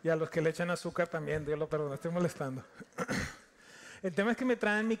 Y a los que le echan azúcar también, Dios los perdonó, estoy molestando. El tema es que me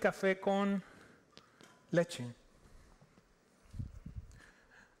traen mi café con leche.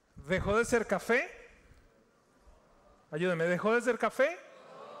 ¿Dejó de ser café? Ayúdeme, ¿dejó de ser café?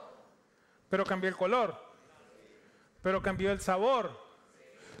 Pero cambió el color, pero cambió el sabor,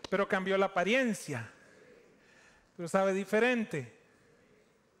 pero cambió la apariencia, pero sabe diferente.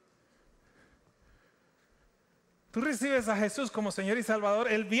 Tú recibes a Jesús como Señor y Salvador,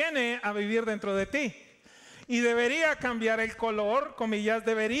 Él viene a vivir dentro de ti. Y debería cambiar el color, comillas,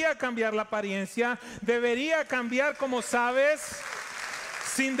 debería cambiar la apariencia, debería cambiar como sabes,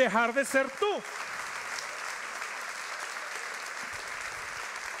 sin dejar de ser tú.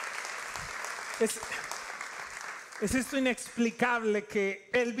 Es esto inexplicable que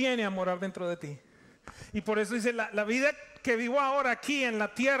Él viene a morar dentro de ti. Y por eso dice, la vida que vivo ahora aquí en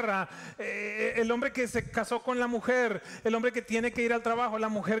la tierra, el hombre que se casó con la mujer, el hombre que tiene que ir al trabajo, la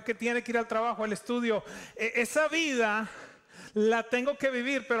mujer que tiene que ir al trabajo, al estudio, esa vida La tengo que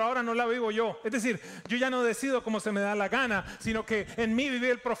vivir, pero ahora no la vivo yo. Es decir, yo ya no decido como se me da la gana, sino que en mí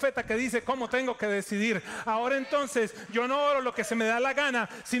vive el profeta que dice cómo tengo que decidir. Ahora entonces yo no oro lo que se me da la gana,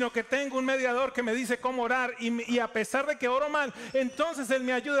 sino que tengo un mediador que me dice cómo orar. Y a pesar de que oro mal, entonces Él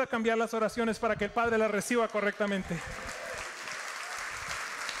me ayuda a cambiar las oraciones para que el Padre las reciba correctamente.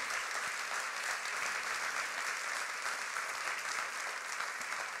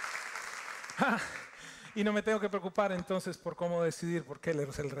 Y no me tengo que preocupar entonces por cómo decidir, porque Él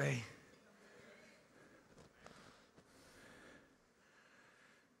es el Rey.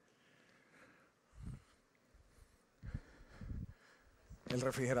 El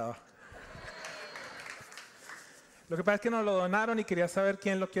refrigerador. Lo que pasa es que nos lo donaron y quería saber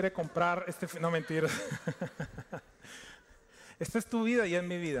quién lo quiere comprar. No, mentira. Esta es tu vida y es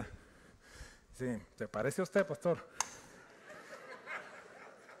mi vida. Sí, ¿te parece a usted, pastor?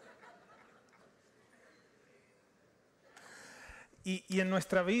 Y en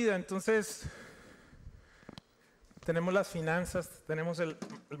nuestra vida, entonces, tenemos las finanzas, tenemos el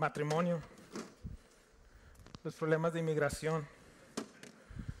matrimonio, los problemas de inmigración,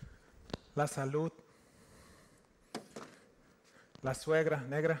 la salud, la suegra,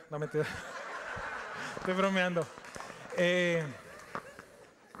 negra, no mentira, estoy bromeando.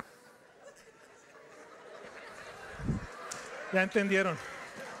 Ya entendieron.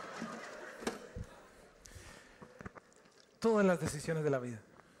 Todas las decisiones de la vida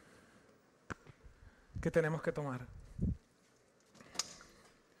que tenemos que tomar.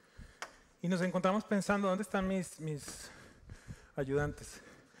 Y nos encontramos pensando, ¿dónde están mis ayudantes?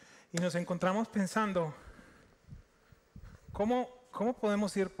 Y nos encontramos pensando, ¿cómo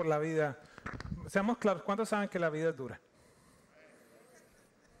podemos ir por la vida? Seamos claros, ¿cuántos saben que la vida es dura?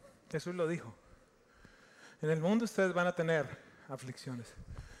 Jesús lo dijo. En el mundo ustedes van a tener aflicciones.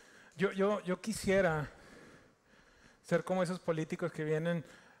 Yo quisiera ser como esos políticos que vienen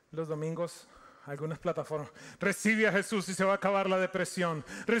los domingos a algunas plataformas. Recibe a Jesús y se va a acabar la depresión.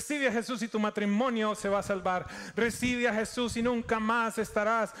 Recibe a Jesús y tu matrimonio se va a salvar. Recibe a Jesús y nunca más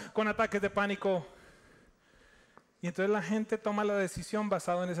estarás con ataques de pánico. Y entonces la gente toma la decisión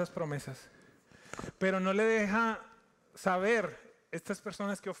basada en esas promesas. Pero no le deja saber estas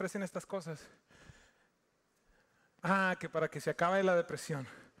personas que ofrecen estas cosas. Que para que se acabe la depresión,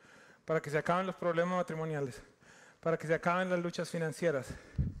 para que se acaben los problemas matrimoniales, para que se acaben las luchas financieras,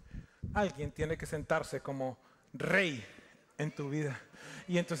 alguien tiene que sentarse como rey en tu vida.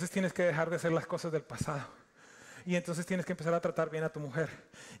 Y entonces tienes que dejar de hacer las cosas del pasado. Y entonces tienes que empezar a tratar bien a tu mujer.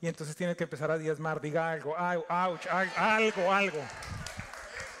 Y entonces tienes que empezar a diezmar. Diga algo, algo.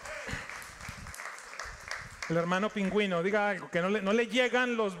 El hermano pingüino, diga algo, que no le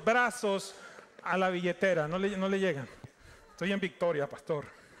llegan los brazos a la billetera, no le llegan. Estoy en victoria, pastor.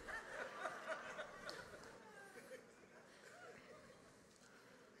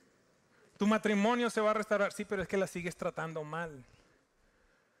 Tu matrimonio se va a restaurar, sí, pero es que la sigues tratando mal.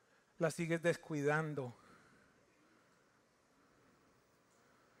 La sigues descuidando.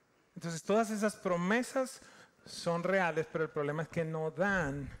 Entonces todas esas promesas son reales, pero el problema es que no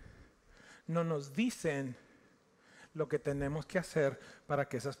nos dicen lo que tenemos que hacer para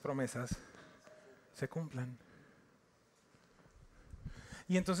que esas promesas se cumplan.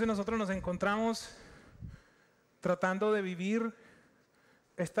 Y entonces nosotros nos encontramos tratando de vivir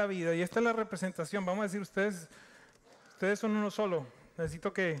esta vida, y esta es la representación. Vamos a decir, ustedes son uno solo.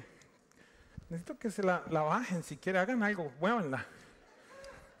 Necesito que se la bajen, si quieren, hagan algo, muévanla.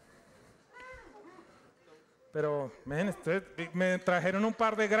 Pero, me trajeron un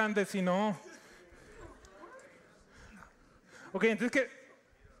par de grandes y no. Ok, entonces que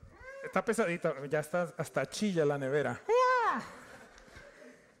está pesadita, ya está hasta chilla la nevera.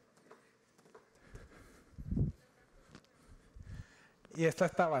 Y esta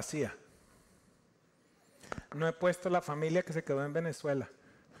está vacía. No he puesto la familia que se quedó en Venezuela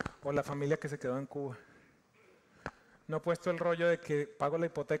o la familia que se quedó en Cuba. No he puesto el rollo de que pago la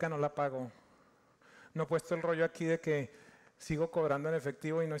hipoteca, no la pago. No he puesto el rollo aquí de que sigo cobrando en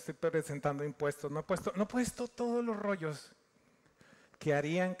efectivo y no estoy presentando impuestos. No he puesto todos los rollos que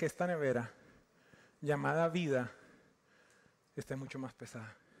harían que esta nevera, llamada vida, esté mucho más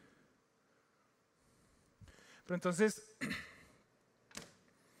pesada. Pero entonces,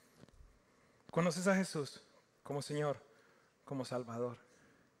 conoces a Jesús como Señor, como Salvador.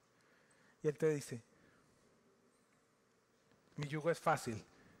 Y Él te dice, mi yugo es fácil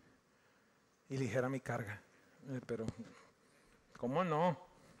y ligera mi carga. Pero, ¿cómo no?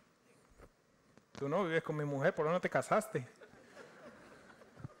 Tú no vives con mi mujer, ¿por qué no te casaste?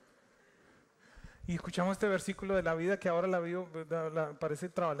 Y escuchamos este versículo de la vida que ahora la vivo, parece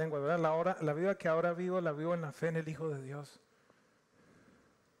trabalengua, ¿verdad? La vida que ahora vivo, la vivo en la fe en el Hijo de Dios.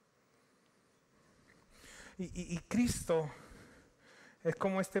 Y Cristo es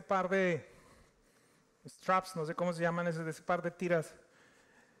como este par de straps, no sé cómo se llaman, ese par de tiras,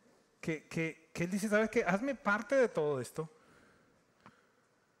 que Él dice, ¿sabes qué? Hazme parte de todo esto.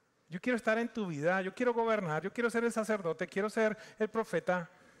 Yo quiero estar en tu vida, yo quiero gobernar, yo quiero ser el sacerdote, quiero ser el profeta.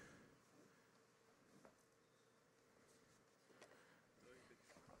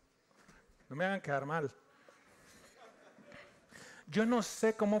 No me hagan quedar mal. Yo no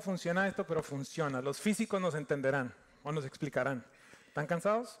sé cómo funciona esto, pero funciona. Los físicos nos entenderán o nos explicarán. ¿Están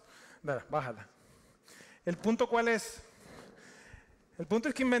cansados? Dale, bájala. ¿El punto cuál es? El punto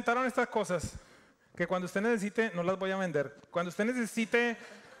es que inventaron estas cosas que cuando usted necesite, no las voy a vender. Cuando usted necesite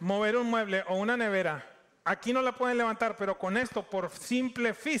mover un mueble o una nevera, aquí no la pueden levantar, pero con esto, por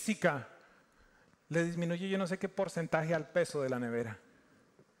simple física, le disminuye yo no sé qué porcentaje al peso de la nevera.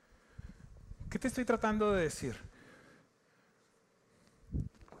 ¿Qué te estoy tratando de decir?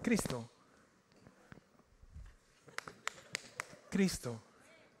 Cristo.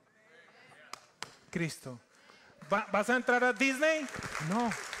 ¿Vas a entrar a Disney? No.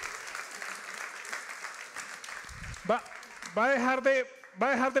 ¿Va a dejar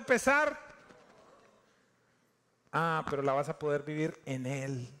de pesar? Ah, pero la vas a poder vivir en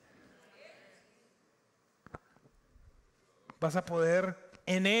Él. Vas a poder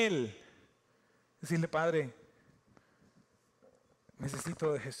en Él decirle, Padre,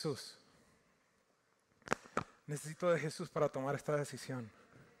 necesito de Jesús. Necesito de Jesús para tomar esta decisión.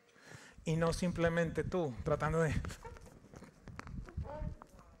 Y no simplemente tú tratando de,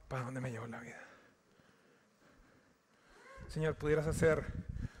 ¿para dónde me llevó la vida? Señor, pudieras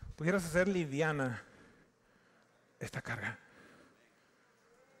hacer liviana esta carga.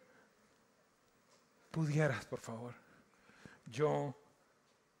 Pudieras, por favor. Yo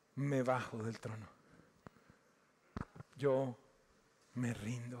me bajo del trono. Yo me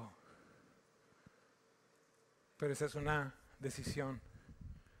rindo. Pero esa es una decisión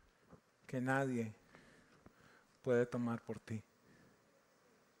que nadie puede tomar por ti.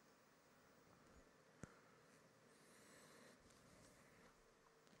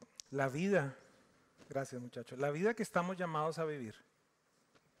 La vida, gracias muchachos, la vida que estamos llamados a vivir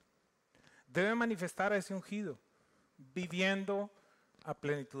debe manifestar a ese ungido, viviendo a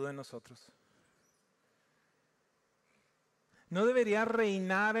plenitud de nosotros. No debería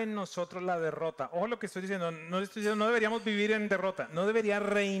reinar en nosotros la derrota. Ojo lo que estoy diciendo, no deberíamos vivir en derrota. No debería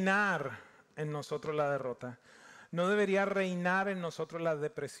reinar en nosotros la derrota. No debería reinar en nosotros la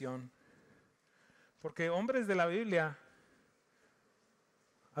depresión. Porque hombres de la Biblia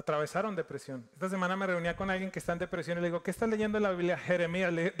atravesaron depresión. Esta semana me reunía con alguien que está en depresión y le digo, ¿qué estás leyendo en la Biblia?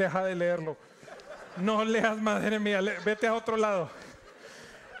 Jeremías, deja de leerlo. No leas más Jeremías, vete a otro lado.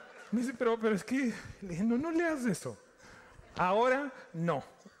 Me dice, pero es que, le dije, no leas eso. Ahora no.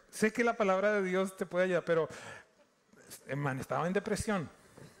 Sé que la palabra de Dios te puede ayudar, pero estaba en depresión.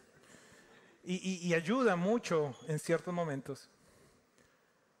 Y ayuda mucho en ciertos momentos.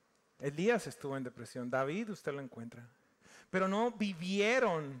 Elías estuvo en depresión. David, usted lo encuentra. Pero no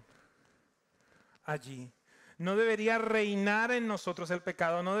vivieron allí. No debería reinar en nosotros el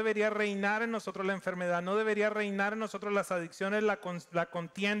pecado, no debería reinar en nosotros la enfermedad, no debería reinar en nosotros las adicciones, la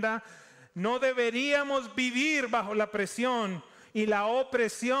contienda. No deberíamos vivir bajo la presión y la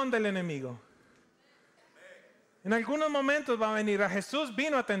opresión del enemigo. En algunos momentos va a venir, a Jesús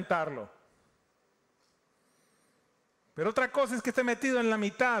vino a tentarlo. Pero otra cosa es que esté metido en la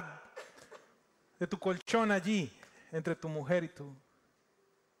mitad de tu colchón allí, entre tu mujer y tú.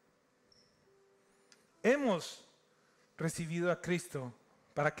 Hemos recibido a Cristo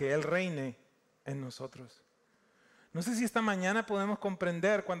para que Él reine en nosotros. No sé si esta mañana podemos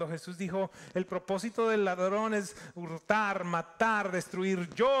comprender cuando Jesús dijo, el propósito del ladrón es hurtar, matar, destruir.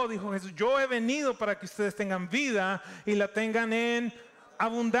 Dijo Jesús, yo he venido para que ustedes tengan vida y la tengan en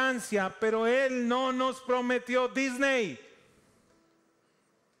abundancia, pero Él no nos prometió Disney.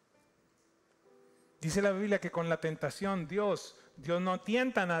 Dice la Biblia que con la tentación Dios no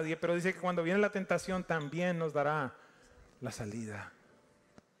tienta a nadie, pero dice que cuando viene la tentación también nos dará la salida.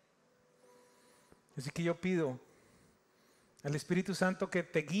 Así que yo pido al Espíritu Santo que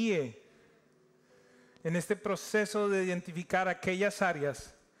te guíe en este proceso de identificar aquellas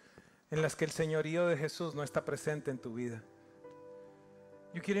áreas en las que el señorío de Jesús no está presente en tu vida.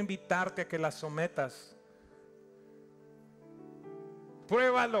 Yo quiero invitarte a que las sometas.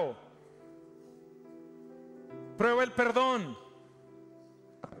 Pruébalo. Prueba el perdón.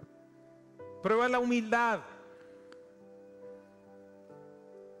 Prueba la humildad.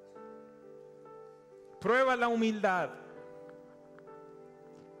 Prueba la humildad.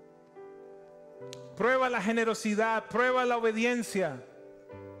 Prueba la generosidad. Prueba la obediencia.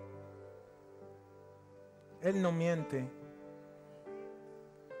 Él no miente.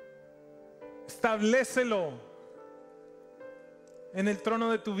 Establécelo en el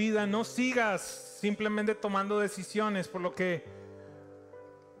trono de tu vida. No sigas simplemente tomando decisiones por lo que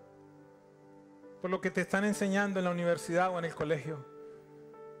te están enseñando en la universidad o en el colegio.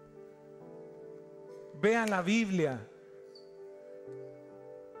 Ve a la Biblia.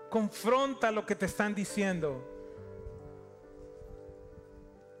 Confronta lo que te están diciendo.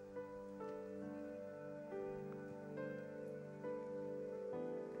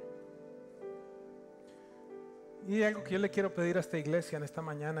 Y hay algo que yo le quiero pedir a esta iglesia en esta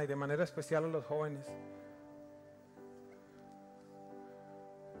mañana y de manera especial a los jóvenes.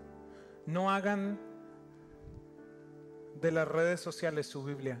 No hagan de las redes sociales su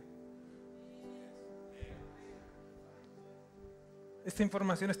Biblia. Esta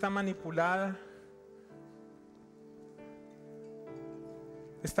información está manipulada,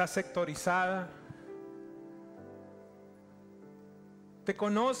 está sectorizada. Te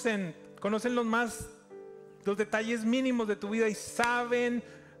conocen los detalles mínimos de tu vida y saben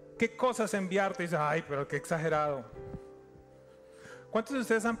qué cosas enviarte. Y dices, ay, pero qué exagerado. ¿Cuántos de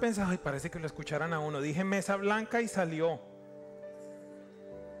ustedes han pensado, ay, parece que lo escucharan a uno? Dije mesa blanca y salió.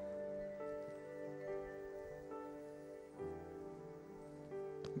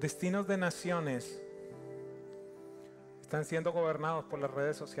 Destinos de naciones están siendo gobernados por las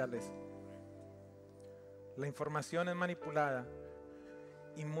redes sociales. La información es manipulada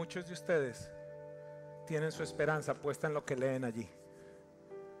y muchos de ustedes tienen su esperanza puesta en lo que leen allí.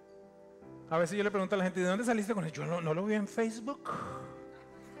 A veces yo le pregunto a la gente, ¿de dónde saliste con eso? Yo no lo vi en Facebook.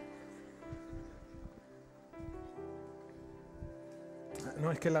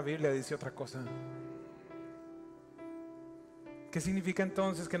 No, es que la Biblia dice otra cosa. ¿Qué significa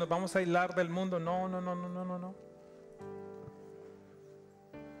entonces? ¿Que nos vamos a aislar del mundo? No.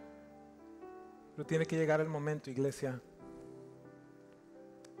 Pero tiene que llegar el momento, iglesia,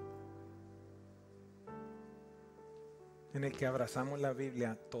 en el que abrazamos la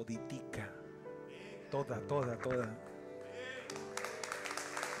Biblia toditica, toda.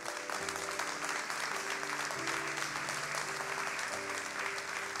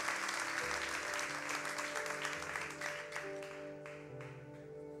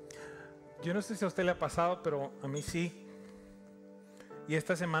 Yo no sé si a usted le ha pasado, pero a mí sí. Y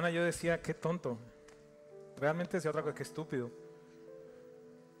esta semana yo decía, qué tonto. Realmente decía otra cosa, qué estúpido.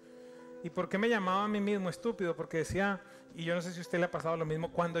 ¿Y por qué me llamaba a mí mismo estúpido? Porque decía, y yo no sé si a usted le ha pasado lo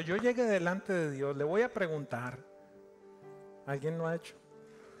mismo, cuando yo llegue delante de Dios, le voy a preguntar. ¿Alguien lo ha hecho?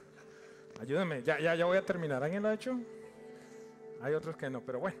 Ayúdame, ya voy a terminar. ¿Alguien lo ha hecho? Hay otros que no,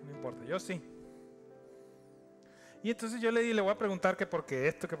 pero bueno, no importa, yo sí. Y entonces yo le voy a preguntar que por qué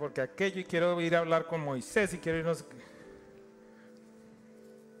esto, que por qué aquello, y quiero ir a hablar con Moisés, y quiero irnos.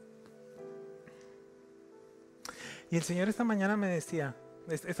 Y el Señor esta semana me decía,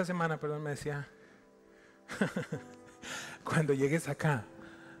 cuando llegues acá,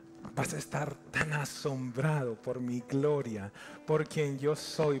 vas a estar tan asombrado por mi gloria, por quien yo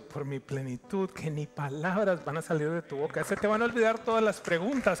soy, por mi plenitud, que ni palabras van a salir de tu boca. Se te van a olvidar todas las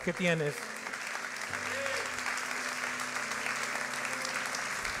preguntas que tienes.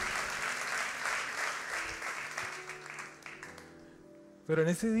 Pero en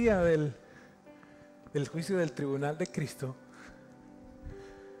ese día del juicio del tribunal de Cristo,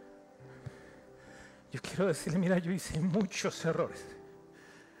 yo quiero decirle, mira, yo hice muchos errores,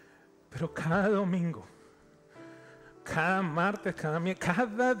 pero cada domingo, cada martes,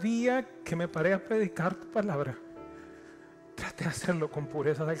 cada día que me paré a predicar tu palabra, traté de hacerlo con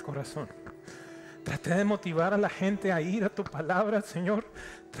pureza del corazón. Traté de motivar a la gente a ir a tu palabra, Señor.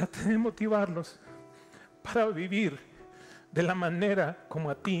 Traté de motivarlos para vivir de la manera como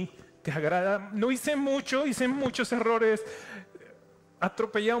a ti te agrada. No hice muchos errores,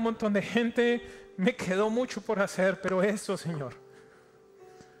 atropellé a un montón de gente, me quedó mucho por hacer, pero eso, Señor,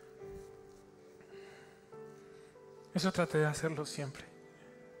 eso traté de hacerlo siempre.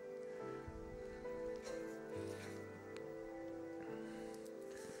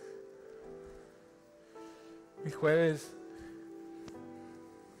 El jueves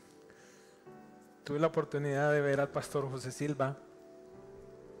tuve la oportunidad de ver al pastor José Silva.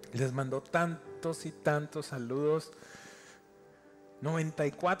 Les mandó tantos y tantos saludos.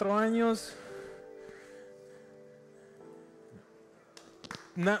 94 años.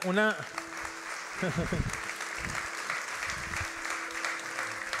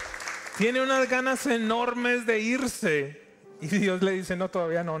 Tiene unas ganas enormes de irse. Y Dios le dice, no,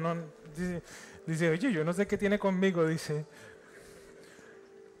 todavía no. Dice, oye, yo no sé qué tiene conmigo, dice.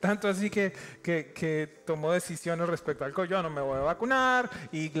 Tanto así que tomó decisiones respecto al COVID. Yo no me voy a vacunar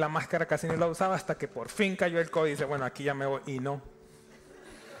y la máscara casi no la usaba hasta que por fin cayó el COVID y dice, bueno, aquí ya me voy. Y no.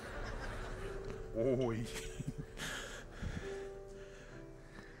 Uy.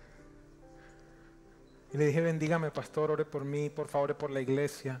 Y le dije, bendígame, pastor, ore por mí, por favor, ore por la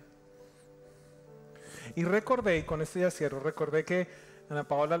iglesia. Y recordé, y con esto ya cierro, recordé que Ana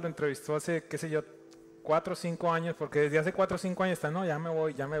Paola lo entrevistó hace, qué sé yo, 4 o 5 años, porque desde hace 4 o 5 años está, no, ya me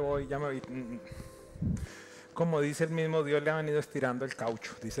voy. Como dice el mismo Dios, le ha venido estirando el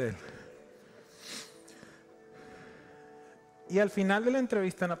caucho, dice él. Y al final de la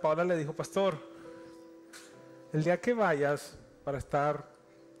entrevista, Ana Paola le dijo, pastor, el día que vayas para estar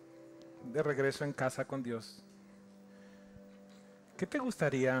de regreso en casa con Dios, ¿qué te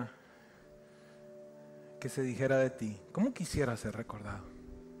gustaría que se dijera de ti? ¿Cómo quisieras ser recordado?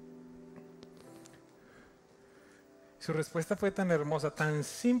 Su respuesta fue tan hermosa, tan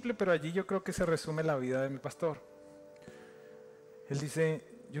simple, pero allí yo creo que se resume la vida de mi pastor. Él dice,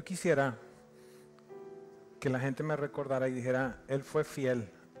 yo quisiera que la gente me recordara y dijera, él fue fiel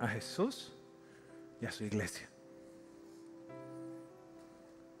a Jesús y a su iglesia.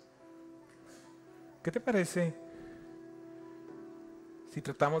 ¿Qué te parece si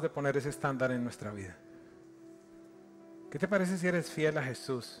tratamos de poner ese estándar en nuestra vida? ¿Qué te parece si eres fiel a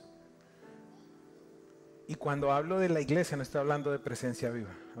Jesús? Y cuando hablo de la iglesia, no estoy hablando de presencia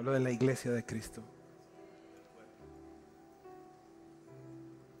viva, hablo de la iglesia de Cristo.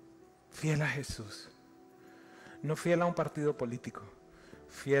 Fiel a Jesús, no fiel a un partido político,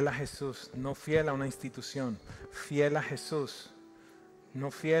 fiel a Jesús, no fiel a una institución, fiel a Jesús,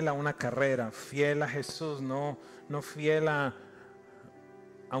 no fiel a una carrera, fiel a Jesús, no fiel a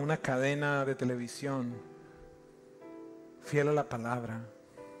una cadena de televisión, fiel a la palabra.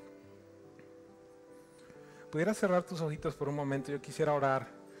 ¿Pudieras cerrar tus ojitos por un momento? Yo quisiera orar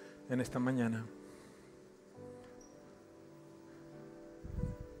en esta mañana.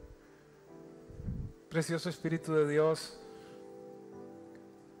 Precioso Espíritu de Dios,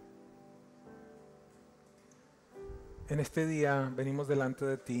 en este día venimos delante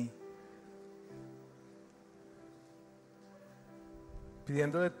de ti,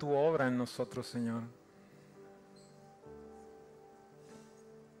 pidiendo de tu obra en nosotros, Señor.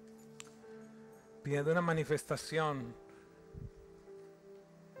 Pidiendo una manifestación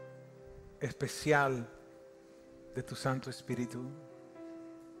especial de tu Santo Espíritu.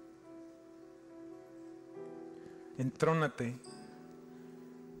 Entrónate,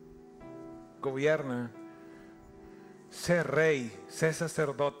 gobierna, sé rey, sé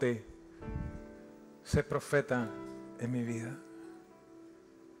sacerdote, sé profeta en mi vida.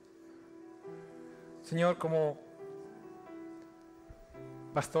 Señor, como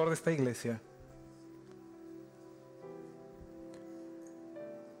pastor de esta iglesia,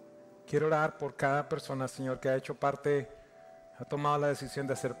 quiero orar por cada persona, Señor, que ha tomado la decisión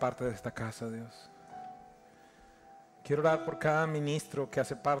de ser parte de esta casa, Dios. Quiero orar por cada ministro que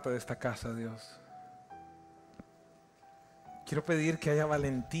hace parte de esta casa, Dios. Quiero pedir que haya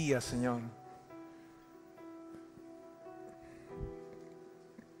valentía, Señor.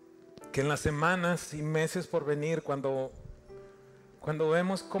 Que en las semanas y meses por venir, cuando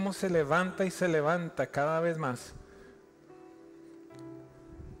vemos cómo se levanta y se levanta cada vez más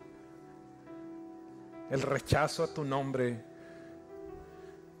el rechazo a tu nombre,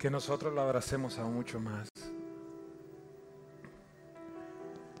 que nosotros lo abracemos aún mucho más.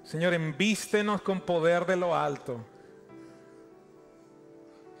 Señor, envístenos con poder de lo alto.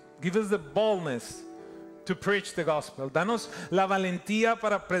 Give us the boldness to preach the gospel. Danos la valentía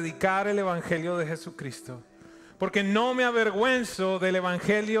para predicar el evangelio de Jesucristo. Porque no me avergüenzo del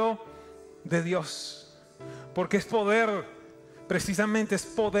evangelio de Dios. Porque es poder, precisamente es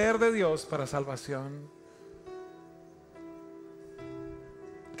poder de Dios para salvación.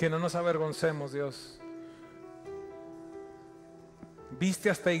 Que no nos avergoncemos, Dios. Viste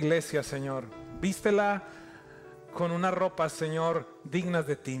a esta iglesia, Señor. Vístela con unas ropas, Señor, dignas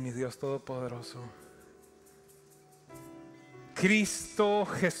de ti, mi Dios Todopoderoso. Cristo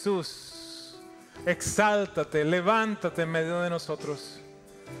Jesús, exáltate, levántate en medio de nosotros.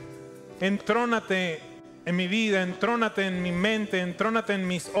 Entrónate en mi vida, entrónate en mi mente, entrónate en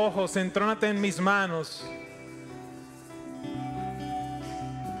mis ojos, entrónate en mis manos.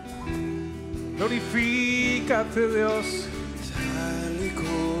 Glorifícate, Dios. Tal y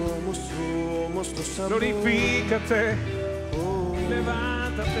como somos, nos amó. Glorifícate.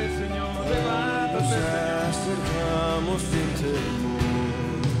 Levántate, Señor, levántate, Nos Señor. acercamos sin temor.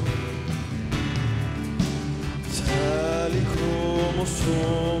 Tal y como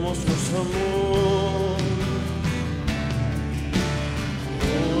somos, nos amó.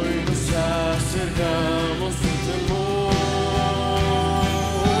 acercamos sin temor.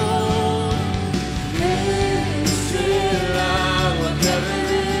 Es el agua que al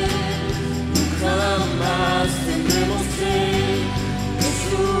beber nunca más tendremos sed.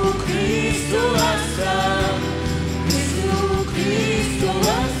 Jesucristo basta, Jesucristo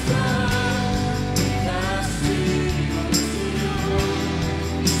basta. Castigo del Señor,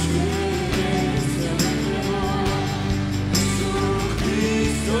 su herencia me entregó.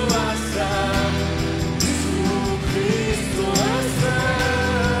 Jesucristo basta, Jesucristo basta.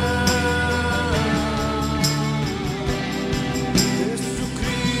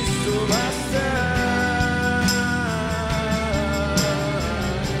 Jesucristo basta.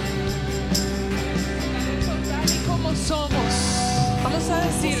 Tal y como somos, vamos a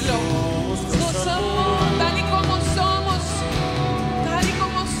decirlo, nos somos tal y como somos, tal y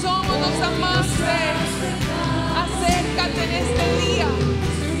como somos, nos amaste. Acércate en este día,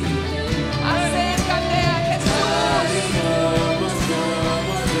 acércate a Jesús,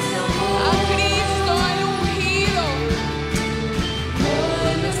 a Cristo, el ungido.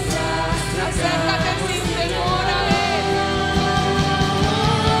 Acércate sin temor a Él.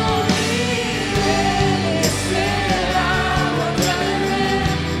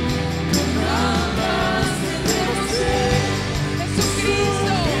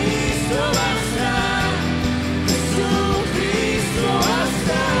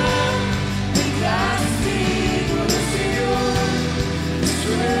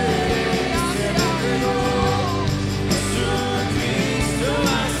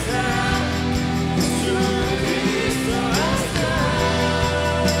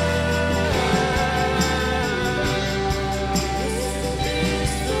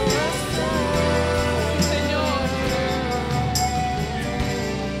 Jesucristo, Señor.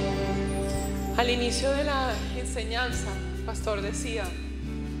 Al inicio de la enseñanza, el pastor decía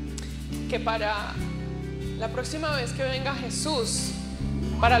que para la próxima vez que venga Jesús,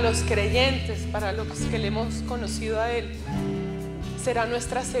 para los creyentes, para los que le hemos conocido a Él, será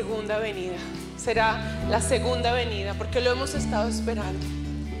nuestra segunda venida. Será la segunda venida, porque lo hemos estado esperando.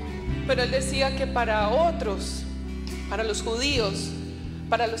 Pero Él decía que para otros, para los judíos,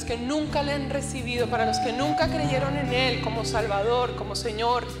 para los que nunca le han recibido, para los que nunca creyeron en Él como Salvador, como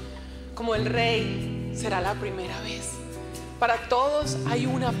Señor, como el Rey, será la primera vez. Para todos hay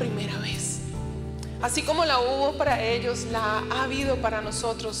una primera vez. Así como la hubo para ellos, la ha habido para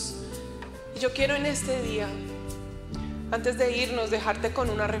nosotros. Y yo quiero en este día, antes de irnos, dejarte con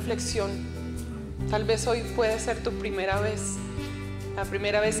una reflexión. Tal vez hoy puede ser tu primera vez, la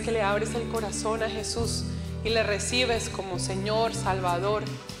primera vez que le abres el corazón a Jesús y le recibes como Señor, Salvador,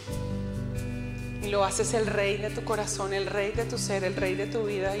 y lo haces el Rey de tu corazón, el Rey de tu ser, el Rey de tu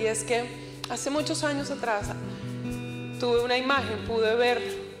vida. Y es que hace muchos años atrás tuve una imagen, pude ver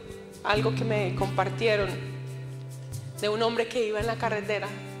algo que me compartieron de un hombre que iba en la carretera,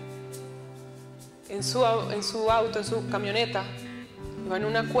 en su auto, en su camioneta, iba en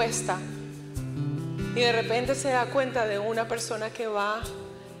una cuesta, y de repente se da cuenta de una persona que va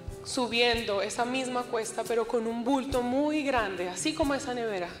subiendo esa misma cuesta, pero con un bulto muy grande, así como esa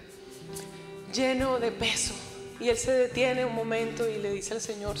nevera, lleno de peso. Y él se detiene un momento y le dice al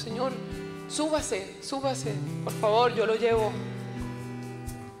Señor: Señor, súbase, súbase, por favor, yo lo llevo.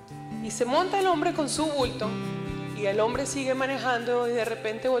 Y se monta el hombre con su bulto, y el hombre sigue manejando, y de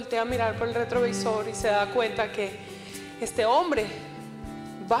repente voltea a mirar por el retrovisor y se da cuenta que este hombre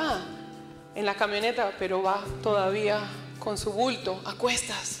va en la camioneta, pero va todavía con su bulto a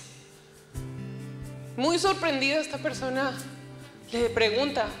cuestas. Muy sorprendida, esta persona le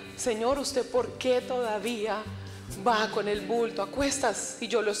pregunta: Señor, ¿usted por qué todavía va con el bulto a cuestas? Y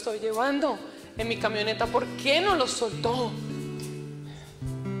yo lo estoy llevando en mi camioneta, ¿por qué no lo soltó?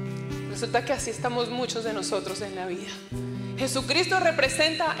 Resulta que así estamos muchos de nosotros en la vida. Jesucristo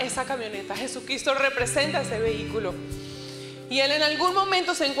representa esa camioneta, Jesucristo representa ese vehículo. Y Él en algún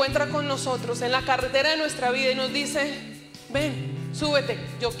momento se encuentra con nosotros en la carretera de nuestra vida y nos dice: ven, súbete,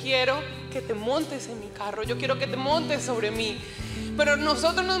 yo quiero que te montes en mi carro, yo quiero que te montes sobre mí. Pero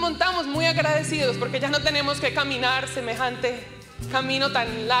nosotros nos montamos muy agradecidos porque ya no tenemos que caminar semejante camino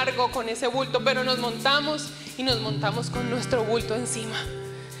tan largo con ese bulto, pero nos montamos y nos montamos con nuestro bulto encima,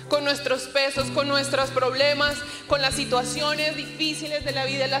 con nuestros pesos, con nuestros problemas, con las situaciones difíciles de la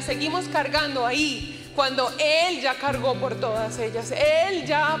vida. Las seguimos cargando ahí, cuando Él ya cargó por todas ellas. Él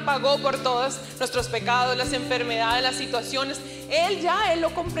ya pagó por todos nuestros pecados, las enfermedades, las situaciones. Él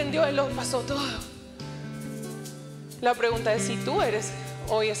lo comprendió, Él lo pasó todo. La pregunta es si tú eres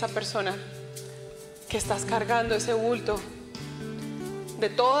hoy esa persona que estás cargando ese bulto de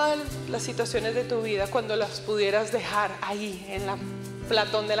todas las situaciones de tu vida, cuando las pudieras dejar ahí en la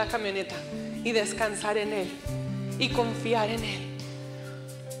platón de la camioneta y descansar en Él y confiar en Él.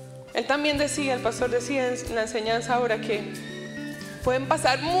 Él también decía, el pastor decía en la enseñanza ahora que pueden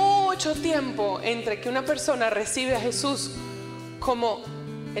pasar mucho tiempo entre que una persona recibe a Jesús como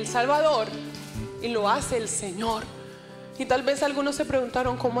el Salvador y lo hace el Señor. Y tal vez algunos se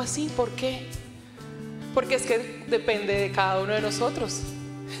preguntaron, ¿cómo así? ¿Por qué? Porque es que depende de cada uno de nosotros.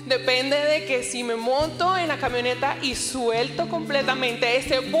 Depende de que si me monto en la camioneta y suelto completamente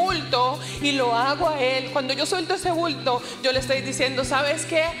ese bulto y lo hago a Él, cuando yo suelto ese bulto, yo le estoy diciendo, ¿sabes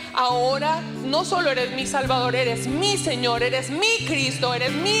qué? Ahora no solo eres mi Salvador, eres mi Señor, eres mi Cristo,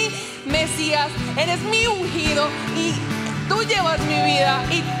 eres mi Mesías, eres mi ungido y tú llevas mi vida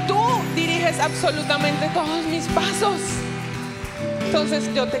y tú diriges absolutamente todos mis pasos.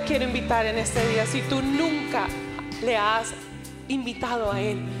 Entonces yo te quiero invitar en este día, si tú nunca le has invitado a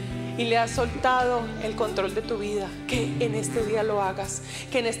Él y le has soltado el control de tu vida, que en este día lo hagas,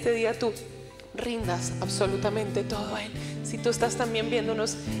 que en este día tú rindas absolutamente todo a Él. Si tú estás también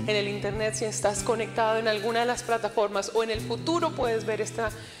viéndonos en el internet, si estás conectado en alguna de las plataformas o en el futuro puedes ver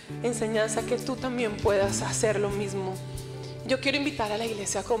esta enseñanza, que tú también puedas hacer lo mismo. Yo quiero invitar a la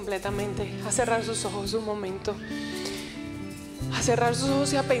iglesia completamente a cerrar sus ojos un momento, a cerrar sus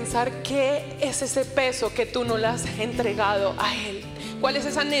ojos y a pensar qué es ese peso que tú no le has entregado a Él. ¿Cuál es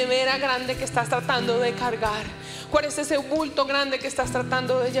esa nevera grande que estás tratando de cargar? ¿Cuál es ese bulto grande que estás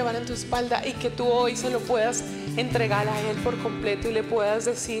tratando de llevar en tu espalda y que tú hoy se lo puedas entregar a Él por completo y le puedas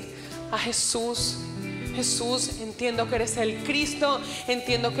decir a Jesús: Jesús, entiendo que eres el Cristo,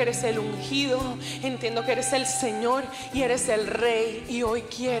 entiendo que eres el ungido, entiendo que eres el Señor y eres el Rey, y hoy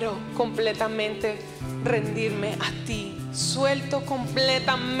quiero completamente rendirme a ti. Suelto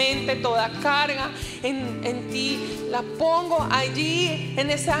completamente toda carga en ti, la pongo allí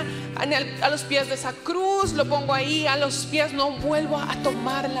a los pies de esa cruz, lo pongo ahí a los pies, no vuelvo a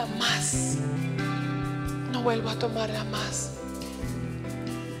tomarla más, no vuelvo a tomarla más.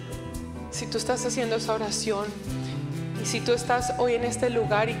 Si tú estás haciendo esa oración y si tú estás hoy en este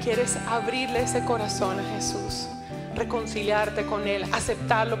lugar y quieres abrirle ese corazón a Jesús, reconciliarte con Él,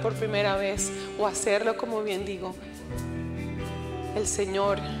 aceptarlo por primera vez o hacerlo, como bien digo, el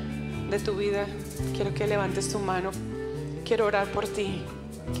Señor de tu vida, quiero que levantes tu mano. Quiero orar por ti,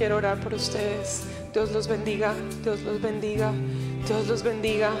 quiero orar por ustedes. Dios los bendiga, Dios los bendiga, Dios los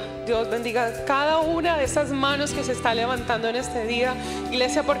bendiga, Dios bendiga cada una de esas manos que se está levantando en este día.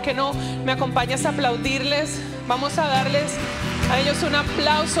 Iglesia, ¿por qué no me acompañas a aplaudirles? Vamos a darles a ellos un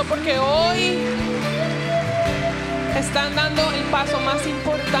aplauso, porque hoy están dando el paso más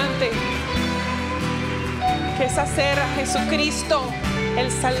importante, que es hacer a Jesucristo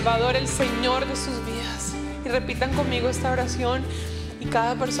el Salvador, el Señor de sus vidas. Y repitan conmigo esta oración, y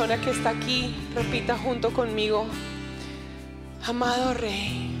cada persona que está aquí repita junto conmigo: amado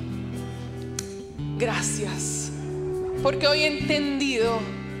Rey, gracias, porque hoy he entendido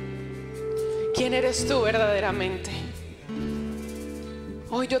quién eres tú verdaderamente.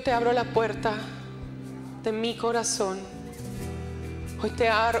 Hoy yo te abro la puerta de mi corazón. Hoy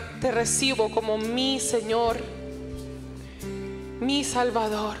te recibo como mi Señor, mi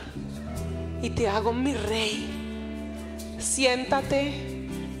Salvador, y te hago mi Rey. Siéntate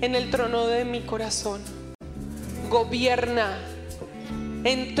en el trono de mi corazón. Gobierna,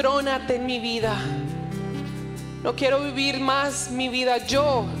 entrónate en mi vida. No quiero vivir más mi vida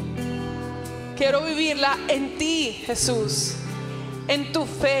yo. Quiero vivirla en ti, Jesús, en tu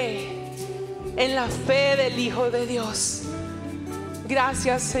fe, en la fe del Hijo de Dios.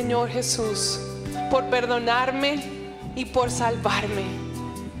 Gracias, Señor Jesús, por perdonarme y por salvarme.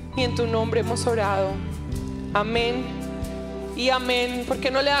 Y en tu nombre hemos orado. Amén y amén. ¿Por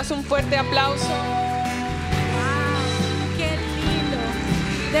qué no le das un fuerte aplauso? ¡Qué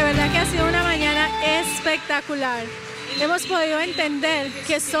lindo! De verdad que ha sido una mañana espectacular. Hemos podido entender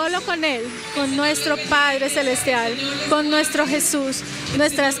que solo con Él, con nuestro Padre Celestial, con nuestro Jesús,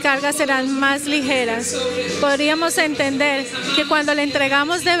 nuestras cargas serán más ligeras. Podríamos entender que cuando le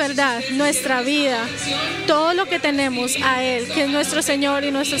entregamos de verdad nuestra vida, todo lo que tenemos a Él, que es nuestro Señor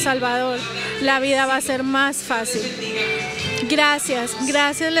y nuestro Salvador, la vida va a ser más fácil. Gracias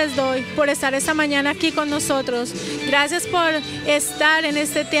les doy por estar esta mañana aquí con nosotros. Gracias por estar en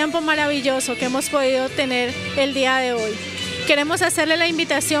este tiempo maravilloso que hemos podido tener el día de hoy. Queremos hacerle la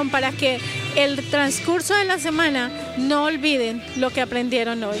invitación para que el transcurso de la semana no olviden lo que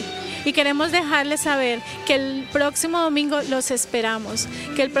aprendieron hoy. Y queremos dejarles saber que el próximo domingo los esperamos,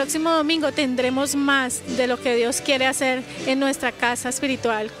 que el próximo domingo tendremos más de lo que Dios quiere hacer en nuestra casa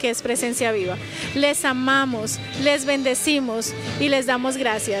espiritual, que es Presencia Viva. Les amamos, les bendecimos y les damos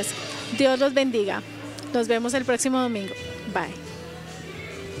gracias. Dios los bendiga. Nos vemos el próximo domingo. Bye.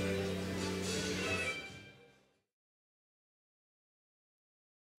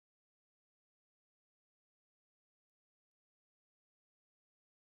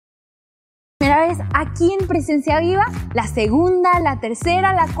 primera vez aquí en Presencia Viva, la segunda, la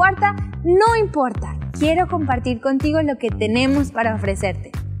tercera, la cuarta, no importa. Quiero compartir contigo lo que tenemos para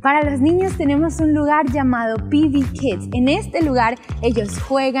ofrecerte. Para los niños tenemos un lugar llamado PV Kids. En este lugar ellos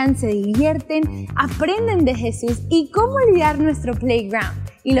juegan, se divierten, aprenden de Jesús y cómo olvidar nuestro playground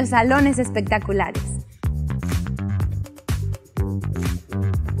y los salones espectaculares.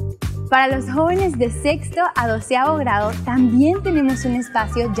 Para los jóvenes de sexto a 12º grado también tenemos un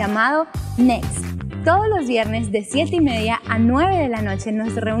espacio llamado Next. Todos los viernes de 7:30 a 9 de la noche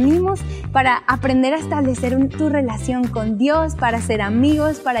nos reunimos para aprender a establecer tu relación con Dios, para ser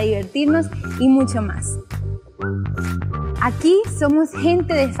amigos, para divertirnos y mucho más. Aquí somos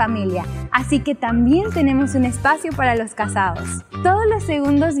gente de familia, así que también tenemos un espacio para los casados. Todos los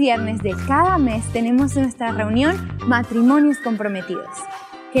segundos viernes de cada mes tenemos nuestra reunión Matrimonios Comprometidos.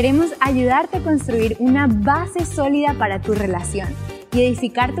 Queremos ayudarte a construir una base sólida para tu relación y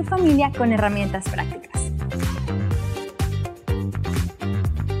edificar tu familia con herramientas prácticas.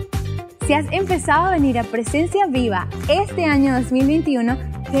 Si has empezado a venir a Presencia Viva este año 2021,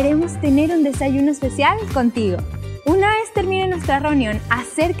 queremos tener un desayuno especial contigo. Una vez termine nuestra reunión,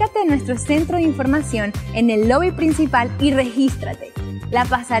 acércate a nuestro centro de información en el lobby principal y regístrate. La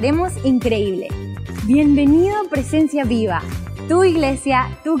pasaremos increíble. Bienvenido a Presencia Viva, tu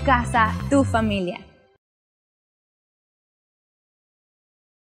iglesia, tu casa, tu familia.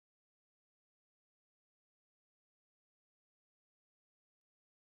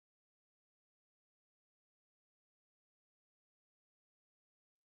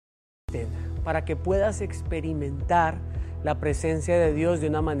 Para que puedas experimentar la presencia de Dios de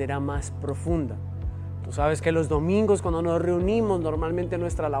una manera más profunda. Tú sabes que los domingos cuando nos reunimos, normalmente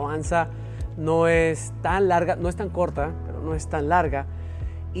nuestra alabanza no es tan larga, no es tan corta, pero no es tan larga.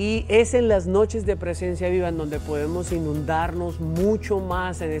 Y es en las noches de Presencia Viva en donde podemos inundarnos mucho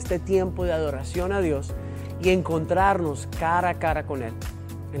más en este tiempo de adoración a Dios y encontrarnos cara a cara con Él.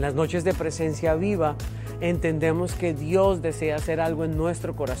 En las noches de Presencia Viva entendemos que Dios desea hacer algo en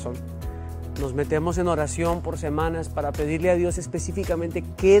nuestro corazón. Nos metemos en oración por semanas para pedirle a Dios específicamente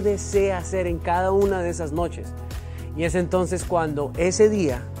qué desea hacer en cada una de esas noches. Y es entonces cuando ese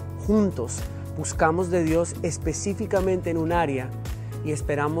día, juntos, buscamos de Dios específicamente en un área y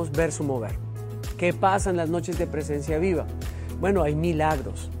esperamos ver su mover. ¿Qué pasa en las noches de Presencia Viva? Bueno, hay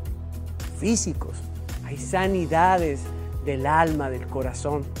milagros físicos, hay sanidades del alma, del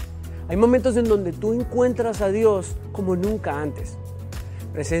corazón. Hay momentos en donde tú encuentras a Dios como nunca antes.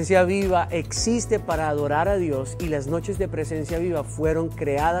 Presencia Viva existe para adorar a Dios y las noches de Presencia Viva fueron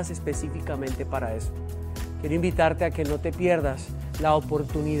creadas específicamente para eso. Quiero invitarte a que no te pierdas la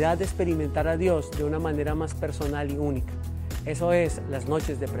oportunidad de experimentar a Dios de una manera más personal y única. Eso es las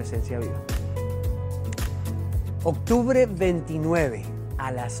noches de Presencia Viva. Octubre 29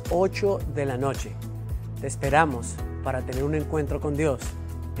 a las 8 de la noche. Te esperamos para tener un encuentro con Dios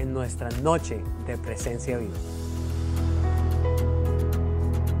en nuestra noche de Presencia Viva.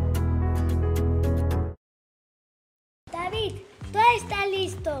 ¿Todo está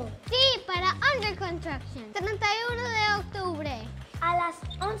listo? Sí, para Under Construction. 31 de octubre. A las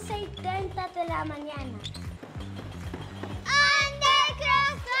 11:30 de la mañana. Under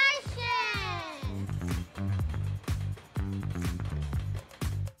Construction.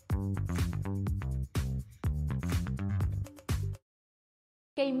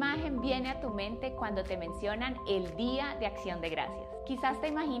 ¿Qué imagen viene a tu mente cuando te mencionan el Día de Acción de Gracias? Quizás te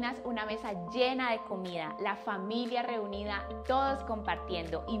imaginas una mesa llena de comida, la familia reunida, todos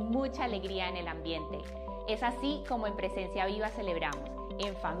compartiendo y mucha alegría en el ambiente. Es así como en Presencia Viva celebramos,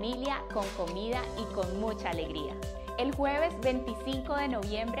 en familia, con comida y con mucha alegría. El jueves 25 de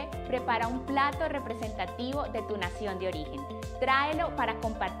noviembre prepara un plato representativo de tu nación de origen. Tráelo para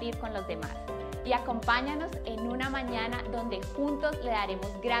compartir con los demás. Y acompáñanos en una mañana donde juntos le daremos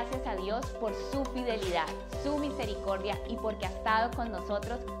gracias a Dios por su fidelidad, su misericordia y porque ha estado con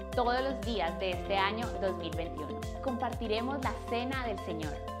nosotros todos los días de este año 2021. Compartiremos la cena del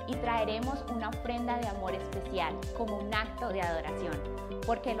Señor y traeremos una ofrenda de amor especial como un acto de adoración.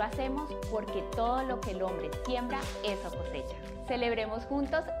 Porque lo hacemos porque todo lo que el hombre siembra, eso cosecha. Celebremos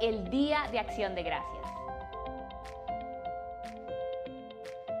juntos el Día de Acción de Gracias.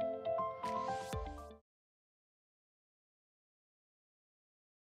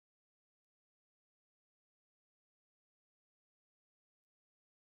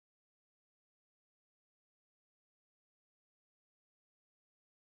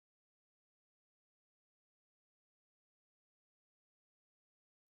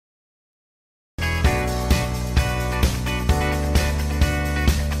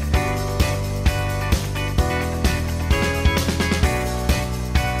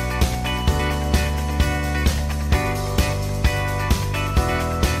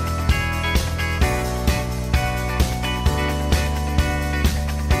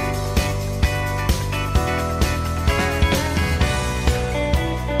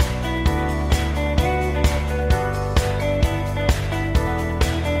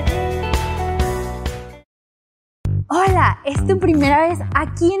 primera vez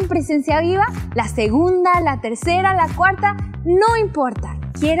aquí en Presencia Viva, la segunda, la tercera, la cuarta, no importa.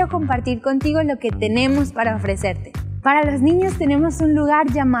 Quiero compartir contigo lo que tenemos para ofrecerte. Para los niños tenemos un lugar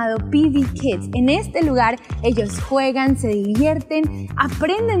llamado PV Kids. En este lugar ellos juegan, se divierten,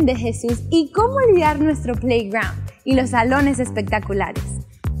 aprenden de Jesús y cómo olvidar nuestro playground y los salones espectaculares.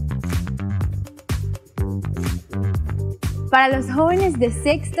 Para los jóvenes de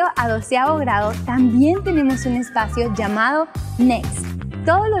 6º a 12º grado también tenemos un espacio llamado Next.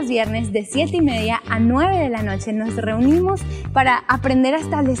 Todos los viernes de 7:30 a 9 de la noche nos reunimos para aprender a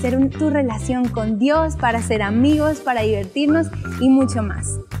establecer tu relación con Dios, para ser amigos, para divertirnos y mucho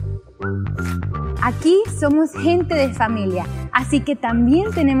más. Aquí somos gente de familia, así que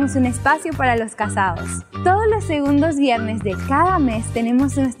también tenemos un espacio para los casados. Todos los segundos viernes de cada mes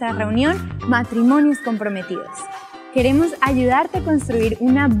tenemos nuestra reunión Matrimonios Comprometidos. Queremos ayudarte a construir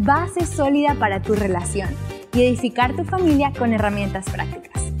una base sólida para tu relación y edificar tu familia con herramientas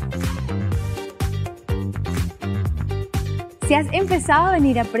prácticas. Si has empezado a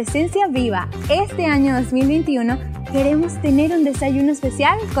venir a Presencia Viva este año 2021, queremos tener un desayuno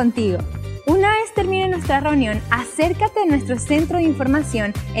especial contigo. Una vez termine nuestra reunión, acércate a nuestro centro de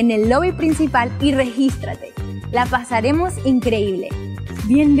información en el lobby principal y regístrate. La pasaremos increíble.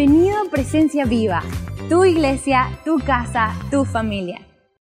 Bienvenido a Presencia Viva, tu iglesia, tu casa, tu familia.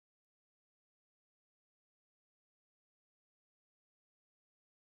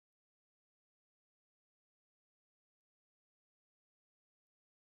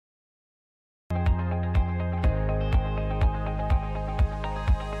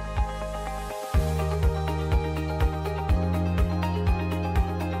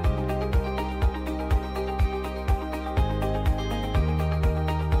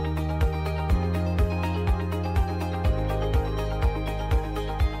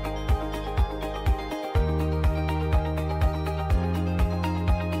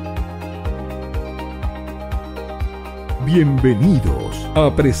 Bienvenidos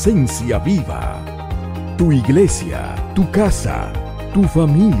a Presencia Viva, tu iglesia, tu casa, tu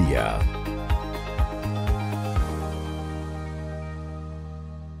familia.